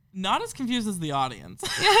confused. Not as confused as the audience.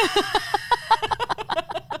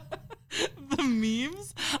 The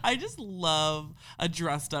memes. I just love a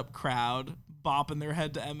dressed up crowd bopping their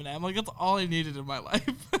head to Eminem. Like that's all I needed in my life.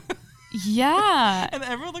 Yeah. And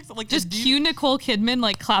everyone looks like Just cue Nicole Kidman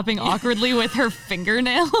like clapping awkwardly with her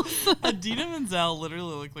fingernails. Adina Menzel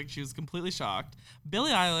literally looked like she was completely shocked.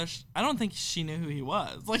 Billie Eilish, I don't think she knew who he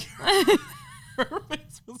was. Like her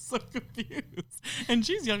face was so confused. And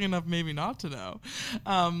she's young enough maybe not to know.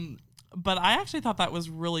 But I actually thought that was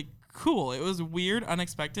really cool. It was weird,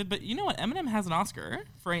 unexpected. But you know what? Eminem has an Oscar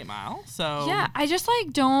for 8 Mile. So Yeah, I just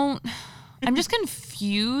like don't. I'm just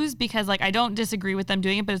confused because like I don't disagree with them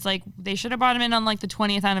doing it, but it's like they should have brought him in on like the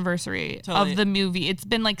 20th anniversary of the movie. It's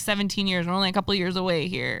been like 17 years. We're only a couple of years away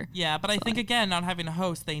here. Yeah, but I think again, not having a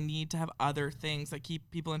host, they need to have other things that keep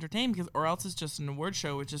people entertained because, or else it's just an award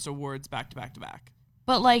show with just awards back to back to back.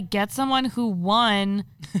 But like get someone who won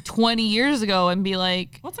 20 years ago and be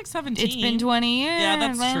like, well, it's like 17. It's been 20 years. Yeah,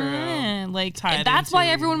 that's true. Like Tie it that's why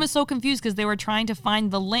into- everyone was so confused because they were trying to find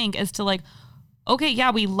the link as to like, okay, yeah,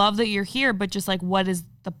 we love that you're here, but just like, what is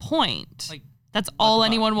the point? Like, that's all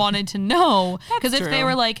anyone wanted to know. Because if they true.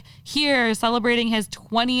 were like, here, celebrating his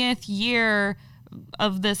 20th year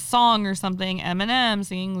of this song or something, Eminem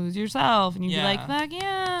singing "Lose Yourself," and you'd be like, fuck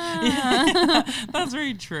yeah. That's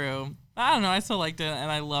very true. I don't know. I still liked it,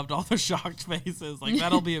 and I loved all the shocked faces. Like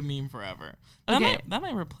that'll be a meme forever. Okay. That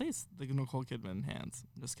might replace the Nicole Kidman hands.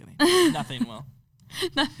 I'm just kidding. Nothing will.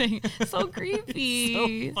 Nothing. So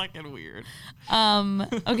creepy. So fucking weird.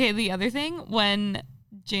 Okay, the other thing when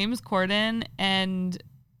James Corden and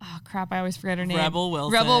oh crap, I always forget her name. Rebel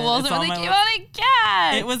Wilson. When It's they on my came list. out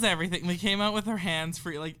again. It was everything. They came out with their hands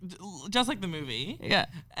free, like just like the movie. Yeah.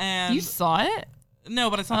 And You saw it? no,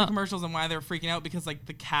 but I saw the commercials and why they were freaking out because like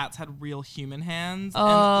the cats had real human hands, Oh.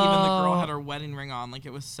 and even the girl had her wedding ring on. Like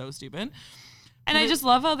it was so stupid. And I just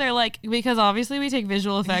love how they're like, because obviously we take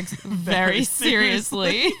visual effects very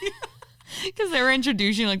seriously. Because they were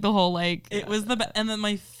introducing like the whole like. It was the and then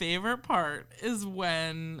my favorite part is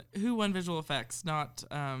when who won visual effects? Not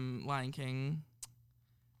Lion King.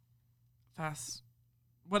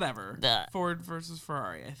 Whatever. Duh. Ford versus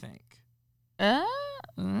Ferrari, I think.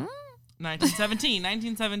 Mm?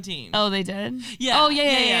 1917. Oh, they did? Yeah. Oh, yeah.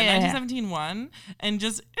 1917 won. And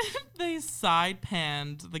just they side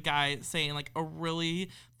panned the guy saying like a really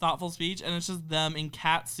thoughtful speech, and it's just them in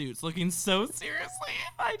cat suits looking so seriously.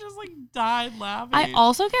 I just like died laughing. I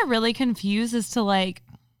also get really confused as to like,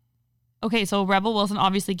 okay, so Rebel Wilson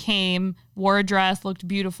obviously came, wore a dress, looked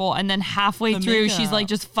beautiful, and then halfway through she's like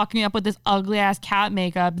just fucking me up with this ugly ass cat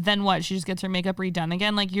makeup. Then what? She just gets her makeup redone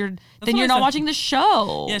again. Like you're not watching the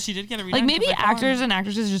show. Yeah, she did get it redone. Like maybe actors and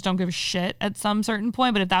actresses just don't give a shit at some certain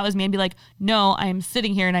point. But if that was me, I'd be like, no, I am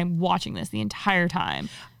sitting here and I'm watching this the entire time.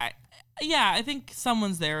 I think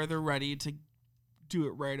someone's there. They're ready to do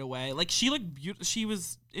it right away. Like she looked beautiful. She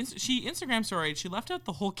Instagram story. She left out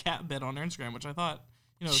the whole cat bit on her Instagram, which I thought.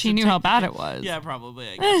 She knew how bad it was. Yeah, probably.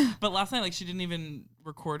 I guess. But last night, like, she didn't even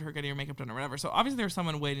record her getting her makeup done or whatever. So obviously, there was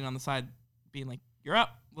someone waiting on the side, being like, "You're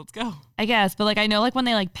up, let's go." I guess, but like, I know, like, when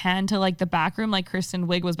they like pan to like the back room, like Kristen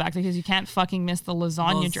Wiig was back there because you can't fucking miss the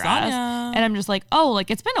lasagna dress. And I'm just like, oh,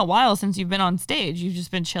 like it's been a while since you've been on stage. You've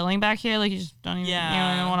just been chilling back here, like you just don't even, you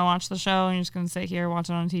don't want to watch the show, and you're just gonna sit here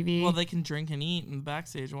watch it on TV. Well, they can drink and eat in the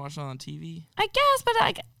backstage and watch it on TV. I guess, but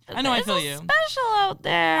I know, I feel you. Special out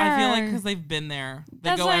there. I feel like because they've been there.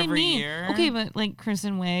 They go every year. Okay, but like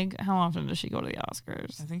Kristen Wiig, how often does she go to the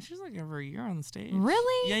Oscars? I think she's like every year on the stage.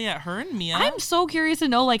 Really? Yeah. Her and Mia. I'm so curious to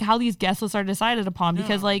know like how these guest lists are decided upon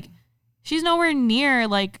because like she's nowhere near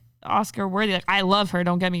like Oscar worthy. Like I love her,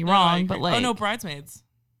 don't get me wrong, but like Bridesmaids.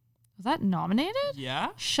 Was that nominated? Yeah.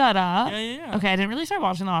 Shut up. Yeah. Okay, I didn't really start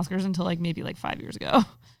watching the Oscars until like maybe like 5 years ago.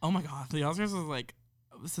 Oh my god, the Oscars was like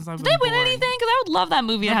since I've did been they win born. anything? Because I would love that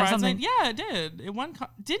movie to have something. Yeah, it did. It won.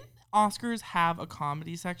 Didn't Oscars have a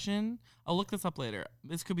comedy section? I'll look this up later.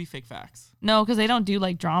 This could be fake facts. No, because they don't do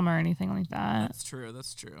like drama or anything like that. That's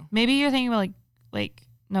true. Maybe you're thinking about like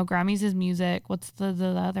no, Grammys is music. What's the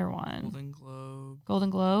other one? Golden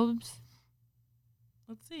Globes.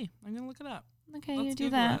 Let's see. I'm gonna look it up. Okay, you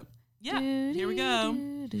do that. Yeah, here we go.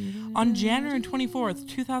 On January 24th,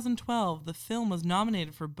 2012, the film was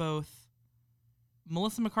nominated for both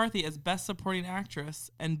Melissa McCarthy as Best Supporting Actress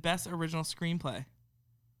and Best Original Screenplay.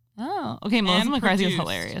 Oh, okay. Melissa McCarthy was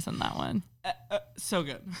hilarious in that one. So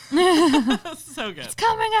good. So good. It's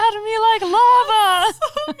coming out of me like lava.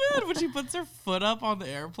 So good. When she puts her foot up on the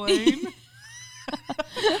airplane.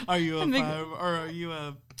 Are you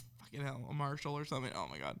a marshal or something? Oh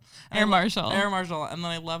my god. Air Marshal. And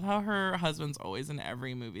then I love how her husband's always in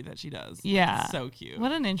every movie that she does. Yeah. It's so cute.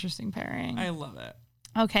 What an interesting pairing. I love it.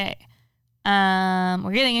 Okay.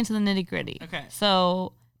 We're getting into the nitty gritty. Okay.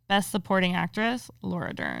 So Best Supporting Actress,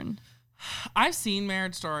 Laura Dern. I've seen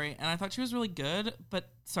Marriage Story and I thought she was really good, but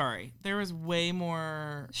sorry, there was way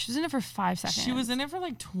more. She was in it for 5 seconds. She was in it for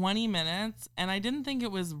like 20 minutes and I didn't think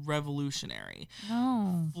it was revolutionary.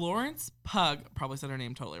 No. Florence Pugh, probably said her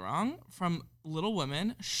name totally wrong, from Little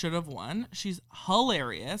Women should have won. She's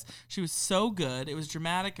hilarious. She was so good. It was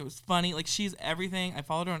dramatic. It was funny. Like she's everything. I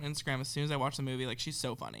followed her on Instagram as soon as I watched the movie. Like she's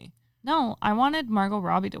so funny. No, I wanted Margot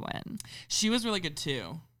Robbie to win. She was really good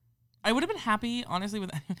too. I would have been happy, honestly, with.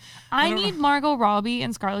 I need Margot Robbie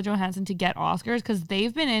and Scarlett Johansson to get Oscars because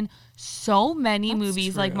they've been in so many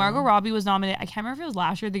movies. True. Like Margot Robbie was nominated. I can't remember if it was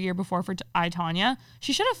last year or the year before for I, Tonya.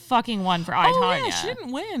 She should have fucking won for I, Tonya. Yeah, she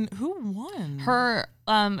didn't win. Who won? Her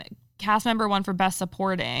cast member won for Best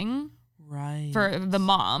Supporting. Right. For the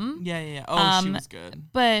mom. Yeah. Oh, she was good.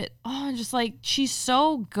 But just like she's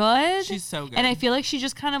so good. She's so good. And I feel like she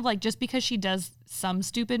just kind of like just because she does some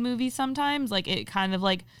stupid movies sometimes, like it kind of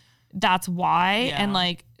like. That's why. Yeah. And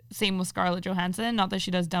like same with Scarlett Johansson. Not that she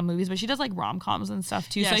does dumb movies, but she does like rom-coms and stuff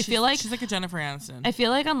too. Yeah, so I feel like she's like a Jennifer Aniston. I feel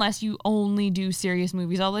like unless you only do serious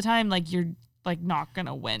movies all the time, like you're like not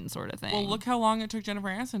gonna win sort of thing. Well, look how long it took Jennifer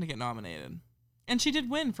Aniston to get nominated. And she did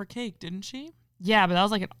win for Cake, didn't she? Yeah, but that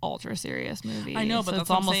was like an ultra serious movie. I know, but so that's it's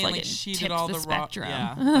almost saying, like she did all the spectrum.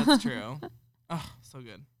 Yeah, that's true. Oh, so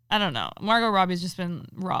good. I don't know. Margot Robbie's just been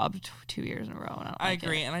robbed 2 years in a row. And I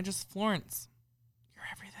agree. And Florence.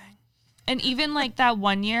 And even like that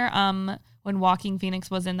one year, when Joaquin Phoenix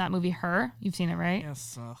was in that movie, Her, you've seen it, right?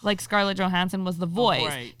 Yes. Like Scarlett Johansson was the voice.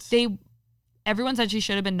 Right. Everyone said she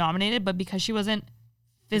should have been nominated, but because she wasn't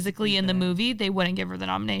physically in the movie, they wouldn't give her the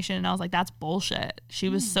nomination. And I was like, that's bullshit. She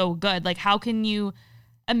was so good. Like, how can you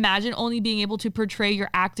imagine only being able to portray your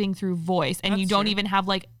acting through voice and you don't even have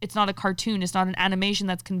like, it's not a cartoon, it's not an animation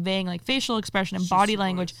that's conveying like facial expression and body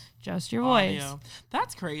language, just your voice.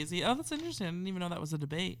 That's crazy. Oh, that's interesting. I didn't even know that was a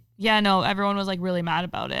debate. Yeah, no, everyone was like really mad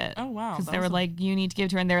about it. Oh, wow. Because they were like, you need to give it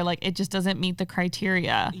to her. And they were like, it just doesn't meet the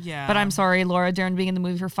criteria. Yeah. But I'm sorry, Laura Dern being in the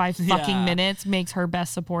movie for 5 fucking minutes makes her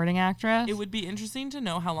Best Supporting Actress. It would be interesting to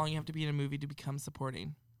know how long you have to be in a movie to become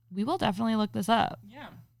supporting. We will definitely look this up. Yeah.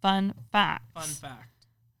 Fun facts. Fun fact.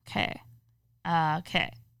 Okay.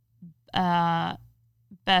 Okay.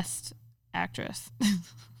 Best actress.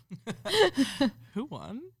 Who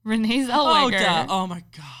won? Renee Zellweger. Oh, duh. Oh my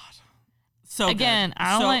god. So again, good.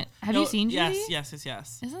 I don't so, like. Have you seen Judy? Yes.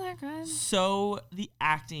 Isn't that good? So the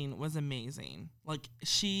acting was amazing. Like,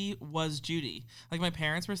 she was Judy. Like, my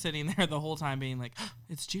parents were sitting there the whole time being like, oh,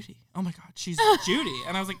 it's Judy. Oh my god, she's Judy.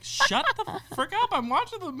 And I was like, shut the frick up. I'm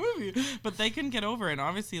watching the movie. But they couldn't get over it. And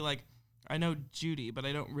obviously, like, I know Judy, but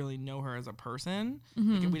I don't really know her as a person.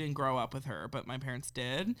 Mm-hmm. Like, we didn't grow up with her, but my parents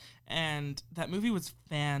did. And that movie was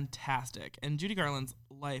fantastic. And Judy Garland's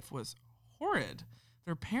life was horrid.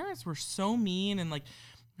 Their parents were so mean, and like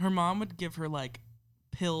her mom would give her like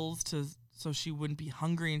pills so she wouldn't be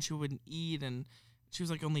hungry and she wouldn't eat, and she was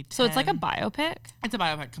like only 10. So it's like a biopic? It's a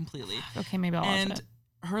biopic completely. Okay, maybe I'll watch it. And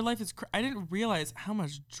her life is I didn't realize how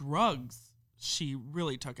much drugs she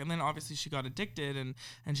really took, and then obviously she got addicted, and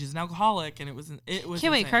she's an alcoholic, and it was Okay, wait,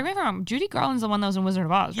 insane. correct me if I'm wrong. Judy Garland's the one that was in Wizard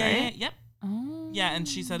of Oz, right? Yeah, yep. Oh. Yeah, and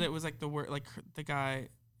she said it was like the word, like the guy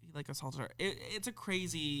he like assaulted her. It's a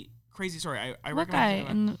crazy story. I what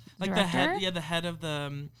recommend guy? it. Like director? the head of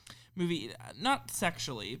the movie, not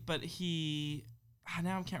sexually, but he.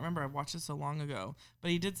 Now I can't remember. I watched it so long ago, but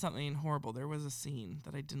he did something horrible. There was a scene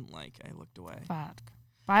that I didn't like. I looked away. Fuck.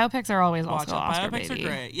 Biopics are always Watch also it. Oscar Biopics baby. are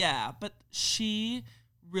great. Yeah, but she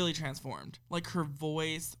really transformed. Like her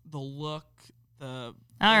voice, the look, the.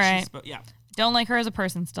 All right. Yeah. Don't like her as a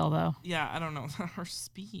person still, though. Yeah, I don't know. Her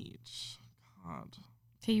speech. God.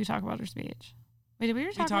 Okay, you talk about her speech. Wait, did we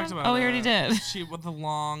already We talk talked about about it? Oh, we already did. She with the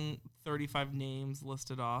long 35 names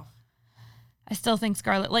listed off. I still think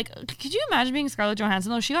Scarlett, like, could you imagine being Scarlett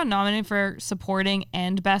Johansson, though? She got nominated for supporting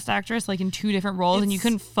and best actress, like, in 2 different roles, and you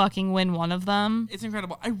couldn't fucking win one of them. It's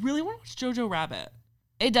incredible. I really want to watch Jojo Rabbit.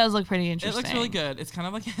 It does look pretty interesting. It looks really good. It's kind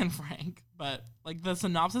of like Anne Frank, but, like, the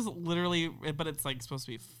synopsis literally, but it's, like, supposed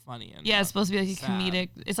to be funny. And yeah, it's supposed to be, like, sad. a comedic,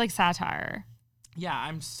 it's like satire. Yeah,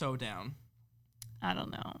 I'm so down. I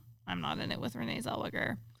don't know. I'm not in it with Renee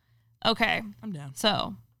Zellweger. Okay. I'm down.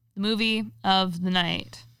 So, the movie of the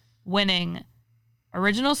night, winning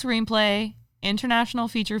original screenplay, international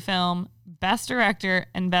feature film, best director,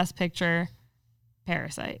 and best picture,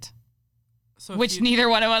 Parasite. So Which neither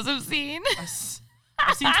one of us have seen.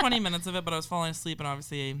 I've seen 20 minutes of it, but I was falling asleep, and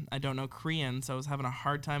obviously I don't know Korean, so I was having a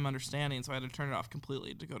hard time understanding, so I had to turn it off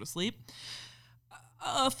completely to go to sleep.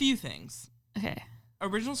 A few things. Okay.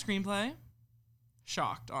 Original screenplay,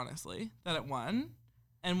 shocked, honestly, that it won.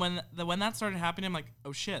 And when that started happening, I'm like,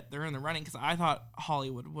 oh shit, they're in the running, because I thought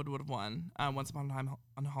Hollywood would have won Once Upon a Time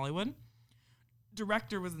on Hollywood.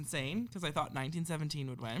 Director was insane, because I thought 1917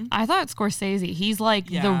 would win. I thought Scorsese. He's like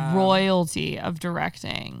the royalty of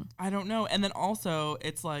directing. I don't know. And then also,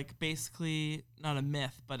 it's like basically not a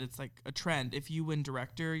myth, but it's like a trend. If you win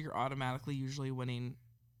director, you're automatically usually winning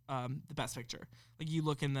the best picture. Like you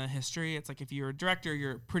look in the history, it's like if you're a director,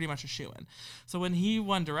 you're pretty much a shoo-in. So when he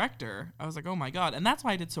won director, I was like, oh my God. And that's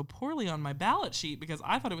why I did so poorly on my ballot sheet, because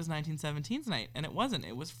I thought it was 1917's night, and it wasn't.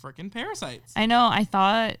 It was frickin' Parasites. I know. I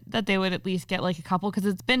thought that they would at least get like a couple, because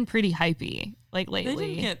it's been pretty hypey like lately. They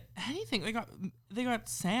didn't get anything. They got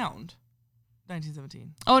sound.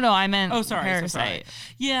 1917. Oh no, I meant Parasite. Parasite.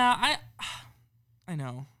 Yeah, I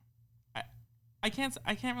know. I can't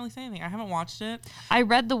really say anything. I haven't watched it. I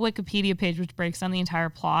read the Wikipedia page, which breaks down the entire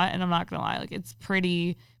plot, and I'm not gonna lie, like it's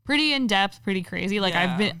pretty in depth, pretty crazy. Like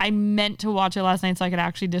I meant to watch it last night so I could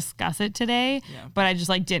actually discuss it today, but I just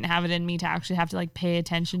like didn't have it in me to actually have to like pay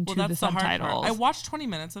attention to the subtitles. I watched 20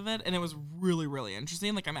 minutes of it, and it was really, really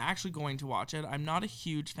interesting. Like I'm actually going to watch it. I'm not a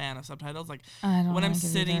huge fan of subtitles. Like when I'm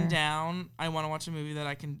sitting down, I want to watch a movie that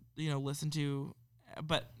I can listen to,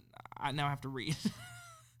 but now I have to read.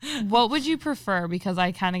 What would you prefer? Because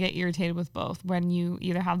I kind of get irritated with both, when you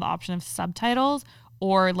either have the option of subtitles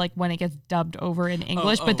or like when it gets dubbed over in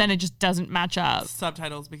English, but then it just doesn't match up.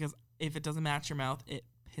 Subtitles, because if it doesn't match your mouth, it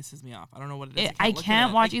pisses me off. I don't know what it is. I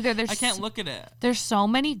can't watch either. I can't look at it. There's so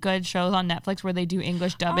many good shows on Netflix where they do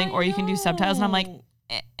English dubbing or you can do subtitles, and I'm like,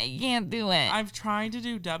 I can't do it. I've tried to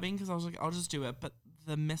do dubbing because I was like, I'll just do it, but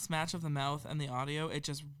the mismatch of the mouth and the audio, it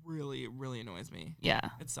just really, really annoys me. Yeah.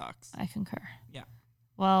 It sucks. I concur. Yeah.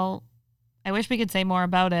 Well, I wish we could say more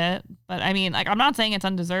about it, but I mean, like, I'm not saying it's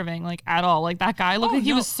undeserving, like, at all. Like, that guy looked like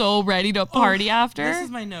he was so ready to party after. This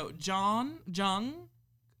is my note. Jung,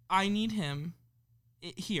 I need him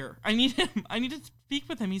here. I need him. I need to speak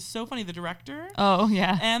with him. He's so funny. The director. Oh,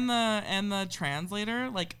 yeah. And the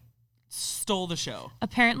translator, like, stole the show.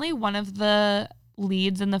 Apparently, one of the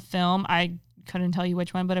leads in the film, I couldn't tell you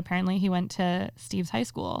which one, but apparently he went to Steve's high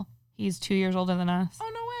school. He's 2 years older than us.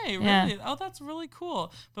 Oh, no way. Yeah. Really? Oh, that's really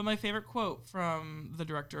cool. But my favorite quote from the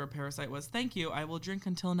director of Parasite was, "Thank you. I will drink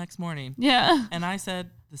until next morning." Yeah. And I said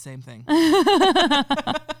the same thing.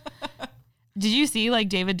 Did you see like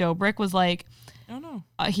David Dobrik was like, Oh, no.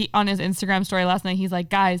 he on his Instagram story last night, he's like,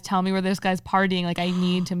 guys, tell me where this guy's partying. Like, I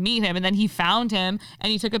need to meet him. And then he found him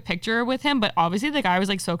and he took a picture with him. But obviously the guy was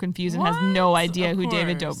like so confused and has no idea Of who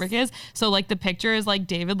David course. Dobrik is. So like the picture is like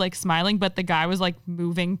David like smiling, but the guy was like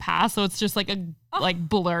moving past. So it's just like a like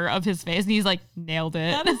blur of his face. And he's like nailed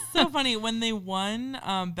it. That is so funny. When they won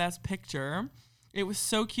Best Picture, it was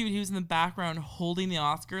so cute. He was in the background holding the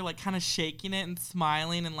Oscar, like kind of shaking it and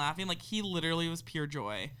smiling and laughing. Like he literally was pure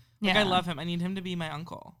joy. Like I Yeah. love him. I need him to be my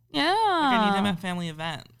uncle. Yeah. Like I need him at family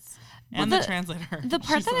events. And Well, the translator. The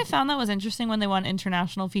part She's that I so- found that was interesting when they won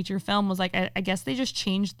international feature film was like, I guess they just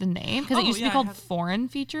changed the name because it Oh, used to yeah, be I called had- foreign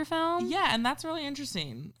feature film. Yeah, and that's really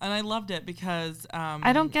interesting. And I loved it because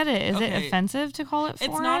I don't get it. Is it okay. offensive to call it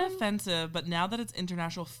foreign? It's not offensive, but now that it's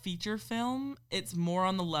international feature film, it's more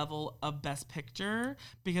on the level of Best Picture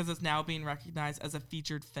because it's now being recognized as a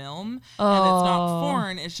featured film. And it's not Oh.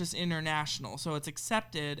 foreign, it's just international. So it's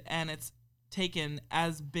accepted and it's taken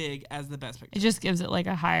as big as the Best Picture. It just gives it like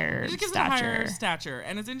a higher It just gives stature. it a higher stature.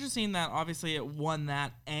 And it's interesting that obviously it won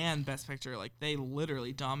that and Best Picture. Like they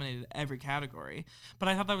literally dominated every category. But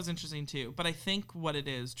I thought that was interesting too. But I think what it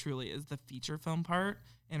is truly is the feature film part,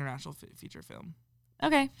 international feature film.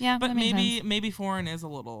 Okay, yeah, But that makes maybe sense. maybe foreign is a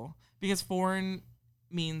little because foreign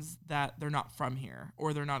means that they're not from here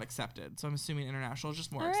or they're not accepted. So I'm assuming international is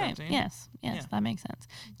just more All right. accepting. Yes, Yeah. that makes sense.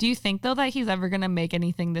 Do you think though that he's ever gonna make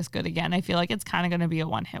anything this good again? I feel like it's kind of gonna be a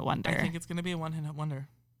one-hit wonder. I think it's gonna be a one-hit wonder.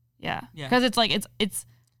 Yeah, Yeah. because it's like it's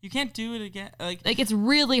You can't do it again. Like it's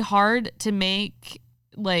really hard to make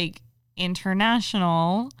like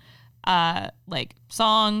international like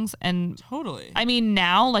songs and totally. I mean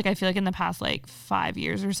now like I feel like in the past like 5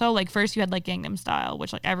 years or so, like first you had like Gangnam Style,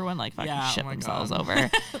 which like everyone like fucking Yeah, oh shit my themselves God. over,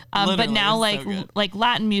 but Literally, now it's so like good. like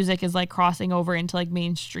Latin music is like crossing over into like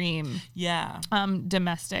mainstream Yeah.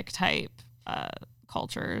 domestic type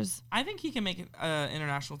cultures. I think he can make an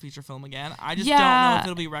international feature film again. I just Yeah. don't know if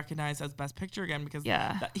it'll be recognized as Best Picture again because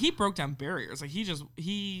Yeah. he broke down barriers. Like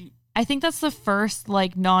he I think that's the first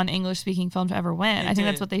like non-English speaking film to ever win. It I think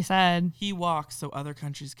that's did. what they said. he walks so other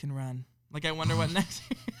countries can run. Like I wonder what next.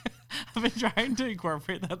 I've been trying to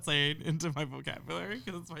incorporate that saying into my vocabulary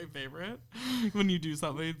because it's my favorite. When you do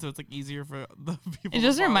something, so it's like easier for the people. It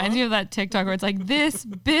just to reminds follow. me of that TikTok where it's like, this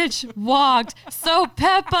bitch walked so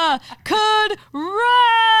Peppa could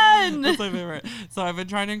run. That's my favorite. So I've been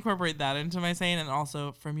trying to incorporate that into my saying, and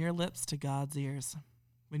also from your lips to God's ears.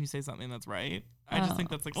 When you say something that's right, I just think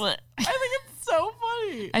that's like. Blech. I think it's so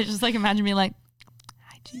funny. I just like imagine me like,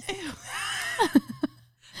 hi Jesus,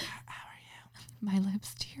 How are my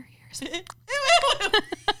lips to your ears. you?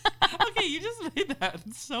 Okay, you just made that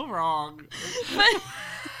so wrong.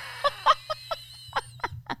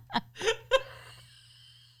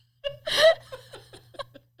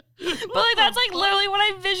 But like that's like literally what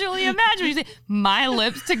I visually imagine when you say my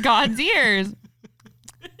lips to God's ears.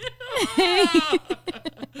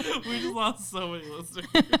 We just lost so many listeners.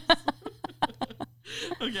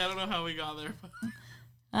 Okay, I don't know how we got there.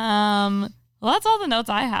 Well, that's all the notes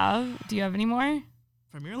I have. Do you have any more?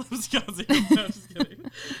 From your lips, God's ears. No, just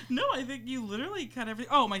kidding. No, I think you literally cut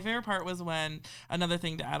everything. Oh, my favorite part was when, another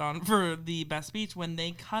thing to add on for the best speech, when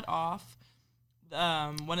they cut off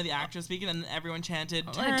one of the actors speaking and everyone chanted,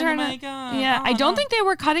 turn the mic on. Yeah, I don't think they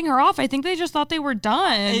were cutting her off. I think they just thought they were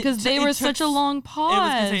done because they were such a long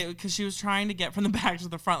pause. Because she was trying to get from the back to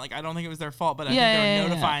the front. Like, I don't think it was their fault, but I Yeah, think they were yeah, yeah.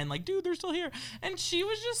 notifying, like, dude, they're still here. And she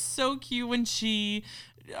was just so cute when she,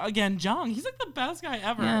 again, Jung, he's like the best guy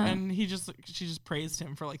ever. Yeah. And she just praised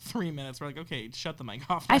him for like 3 minutes. We're like, okay, shut the mic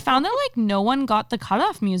off. I found that like no one got the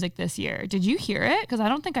cutoff music this year. Did you hear it? Because I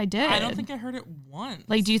don't think I did. I don't think I heard it once.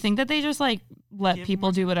 Like, do you think that they just like let Give people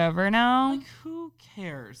more- do whatever now? Like, who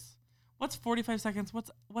cares? What's 45 seconds?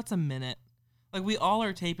 What's a minute? Like, we all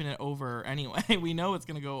are taping it over anyway. We know it's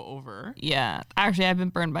gonna go over. Yeah, actually, I've been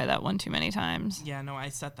burned by that one too many times. Yeah, no, I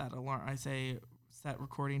set that alarm. I say set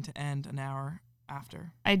recording to end an hour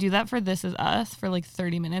after. I do that for This Is Us for like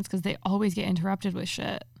 30 minutes because they always get interrupted with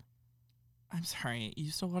shit. I'm sorry, you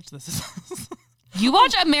still watch this? You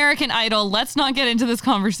watch American Idol. Let's not get into this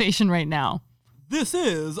conversation right now. This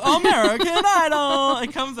is American Idol.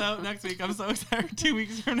 It comes out next week. I'm so excited. 2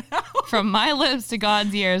 weeks from now. From my lips to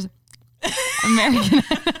God's ears, American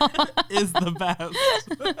Idol. Is the best.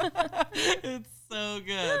 It's so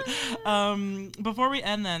good. Before we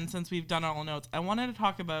end then, since we've done all notes, I wanted to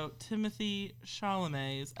talk about Timothy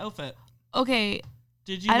Chalamet's outfit. Okay,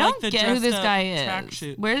 Did you I like don't the get who this dressed-up guy is.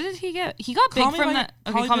 tracksuit? Where did he get? He got big from that.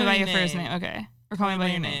 Okay, call me by your first name. Okay, or call me by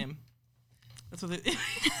your name. That's what they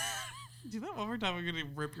do. That one more time. I'm gonna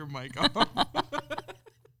rip your mic off.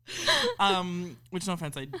 Which, no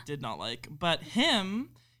offense, I did not like, but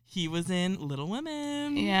he was in Little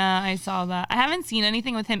Women. Yeah, I saw that. I haven't seen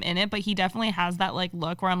anything with him in it, but he definitely has that like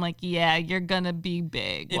look where I'm like, yeah, you're gonna be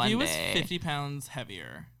big one day. If he was 50 pounds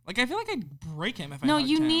heavier, like I feel like I'd break him if I. No, hugged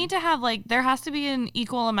you him. need to have like there has to be an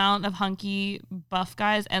equal amount of hunky buff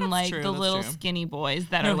guys and That's like true, the that's little true. skinny boys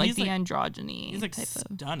that are like he's the like- androgyny. He's like type of.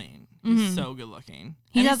 stunning. He's so good looking.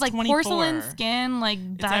 He And has he's like 24. porcelain skin, like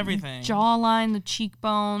that everything. jawline, the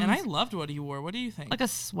cheekbones, And I loved what he wore. What do you think? like a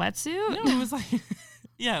sweatsuit. No, it was like,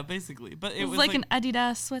 yeah, basically. But it was like an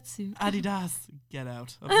Adidas sweatsuit. Adidas, get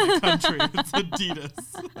out of my country. It's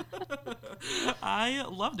Adidas. I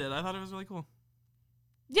loved it. I thought it was really cool.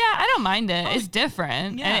 Yeah, I don't mind it. It's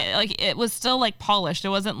different. Yeah. And it was still like polished. It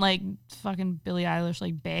wasn't like fucking Billie Eilish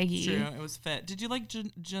like baggy. True, it was fit. Did you like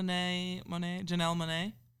Janelle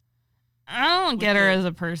Monáe? I don't get her as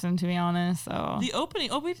a person, to be honest. So The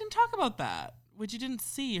opening. Oh, we didn't talk about that. Which you didn't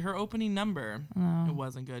see her opening number. Oh. It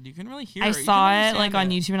wasn't good. You couldn't really hear. I You saw couldn't it like on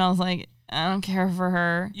understand YouTube, and I was like, I don't care for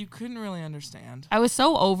her. You couldn't really understand. I was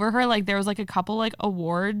so over her. Like there was like a couple like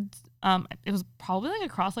awards. It was probably like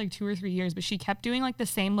across like 2 or 3 years, but she kept doing like the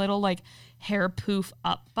same little like hair poof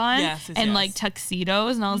up bun and like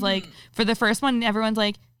tuxedos, and I was like, for the first one, everyone's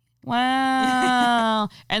like, wow,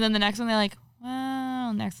 and then the next one they're like,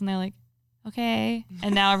 wow, next one they're like, okay,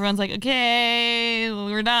 and now everyone's like, okay,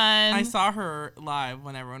 we're done. I saw her live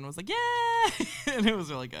when everyone was like, yeah, and it was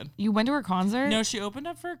really good. You went to her concert? No, she opened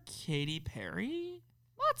up for Katy Perry.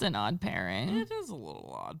 That's an odd pairing. It is a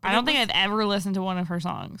little odd. I don't think I've ever listened to one of her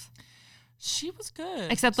songs. She was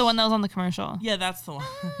good. Except the one that was on the commercial. Yeah, that's the one.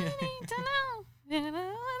 I need to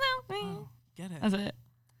know. Oh, get it. That's it.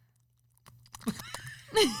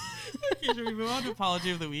 Okay, should we move on to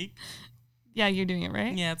Apology of the Week? Yeah, you're doing it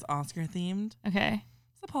right? Yeah, it's Oscar themed. Okay.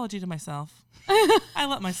 It's apology to myself. I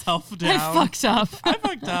let myself down. I fucked up. I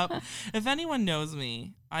fucked up. If anyone knows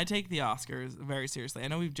me, I take the Oscars very seriously. I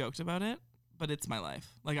know we've joked about it, but it's my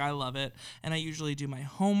life. Like, I love it. And I usually do my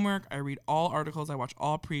homework. I read all articles. I watch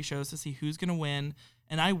all pre-shows to see who's going to win.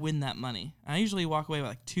 And I win that money. I usually walk away with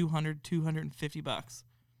like $250.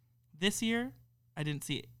 This year, I didn't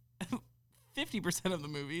see 50% of the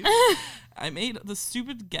movies. I made the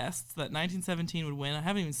stupid guess that 1917 would win. I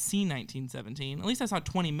haven't even seen 1917. At least I saw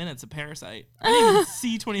 20 minutes of Parasite. I didn't even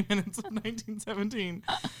see 20 minutes of 1917.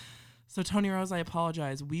 So, Tony Rose, I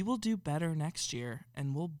apologize. We will do better next year,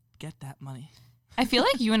 and we'll get that money. I feel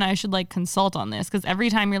like you and I should like consult on this, because every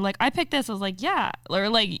time you're like, I picked this, I was like, yeah. Or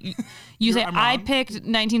like you say, I picked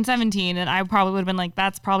 1917, and I probably would have been like,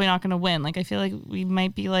 that's probably not going to win. Like, I feel like we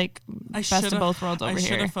might be like best of both worlds over here. I should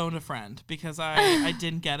here. have phoned a friend because I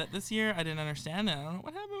didn't get it this year. I didn't understand it. I don't know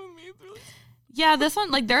what happened with me. It's really... Yeah, this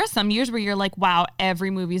one, like, there are some years where you're like, wow, every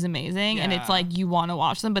movie's amazing, and it's like you want to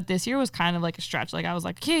watch them. But this year was kind of like a stretch. Like, I was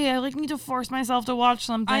like, okay, I like need to force myself to watch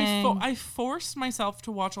something. I forced myself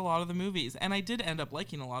to watch a lot of the movies, and I did end up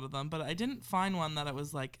liking a lot of them. But I didn't find one that I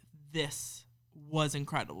was like, this was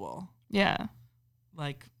incredible. Yeah.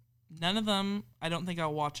 Like, none of them I don't think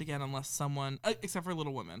I'll watch again unless someone, except for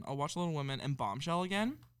Little Women. I'll watch Little Women and Bombshell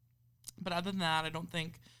again. But other than that, I don't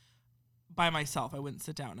think by myself I wouldn't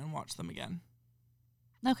sit down and watch them again.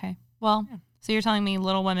 Okay. Well, Yeah. So you're telling me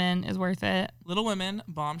Little Women is worth it? Little Women,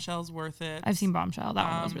 Bombshell's worth it. I've seen Bombshell.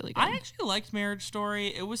 That one was really good. I actually liked Marriage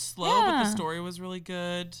Story. It was slow, but the story was really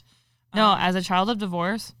good. No, as a child of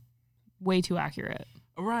divorce, way too accurate.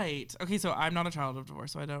 Right. Okay, so I'm not a child of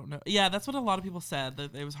divorce, so I don't know. Yeah, that's what a lot of people said,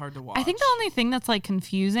 that it was hard to watch. I think the only thing that's like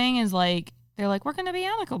confusing is like they're like, we're gonna be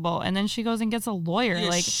amicable, and then she goes and gets a lawyer. Yeah,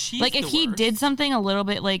 like if he did something a little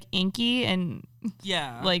bit like inky, and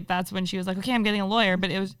yeah, like that's when she was like, okay, I'm getting a lawyer.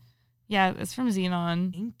 But it was, yeah, it's from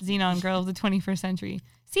Xenon. Inky. Xenon, Girl of the 21st Century.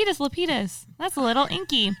 Cetus Lapidus. That's a little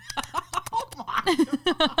inky. Oh my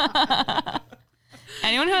God.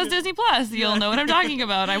 Anyone who has Disney Plus, you'll know what I'm talking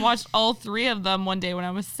about. I watched all 3 of them one day when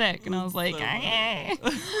I was sick, and I was like,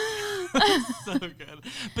 so good.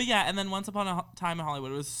 But yeah, and then Once Upon a Time in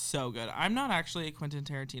Hollywood was so good. I'm not actually a Quentin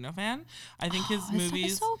Tarantino fan. I think his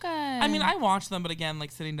movies, so good. I mean, I watch them, but again,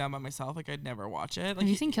 like sitting down by myself, like I'd never watch it. Like, have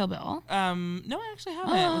you seen Kill Bill? No, I actually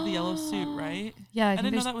haven't. With the yellow suit, right? Yeah, I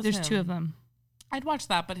didn't know think that was there's him. 2 of them. I'd watch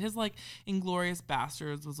that, but his like Inglourious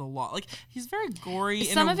Bastards was a lot. Like, he's very gory.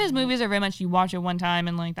 Some of his movies are very much you watch it one time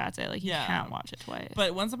and like that's it. Like you Yeah. can't watch it twice.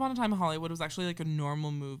 But Once Upon a Time in Hollywood was actually like a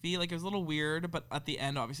normal movie. Like, it was a little weird, but at the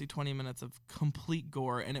end, obviously 20 minutes of complete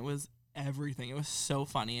gore, and it was everything. It was so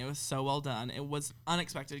funny. It was so well done. It was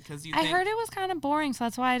unexpected because I heard it was kind of boring, so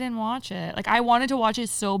that's why I didn't watch it. Like, I wanted to watch it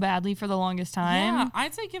so badly for the longest time. Yeah,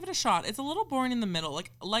 I'd say give it a shot. It's a little boring in the middle.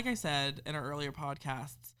 Like I said in our earlier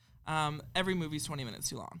podcasts, every movie's 20 minutes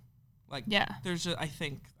too long. Like, yeah. There's just, I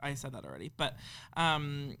think I said that already, but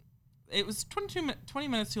it was 20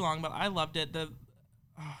 minutes too long, but I loved it.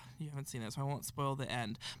 You haven't seen it, so I won't spoil the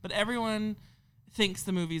end. But everyone thinks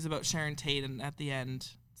the movie's about Sharon Tate, and at the end,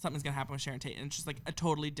 something's gonna happen with Sharon Tate, and it's just like a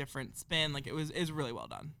totally different spin. Like, it was really well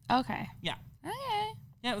done. Okay. Yeah. Okay.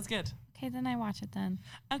 Yeah, it was good. Okay, then I watch it then.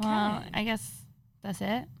 Okay. Well, I guess that's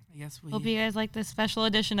it. I guess we Hope you guys like this special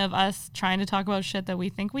edition of us trying to talk about shit that we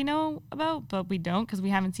think we know about, but we don't because we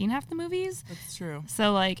haven't seen half the movies. That's true.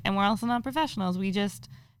 So, like, and we're also not professionals. We just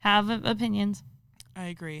have opinions. I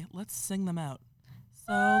agree. Let's sing them out.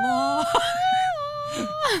 So long.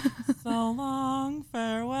 So long,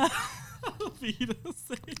 farewell. Vita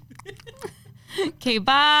sing. Okay,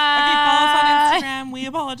 bye. Okay, follow us on Instagram. We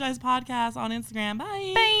Apologize Podcast on Instagram.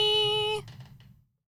 Bye. Bye.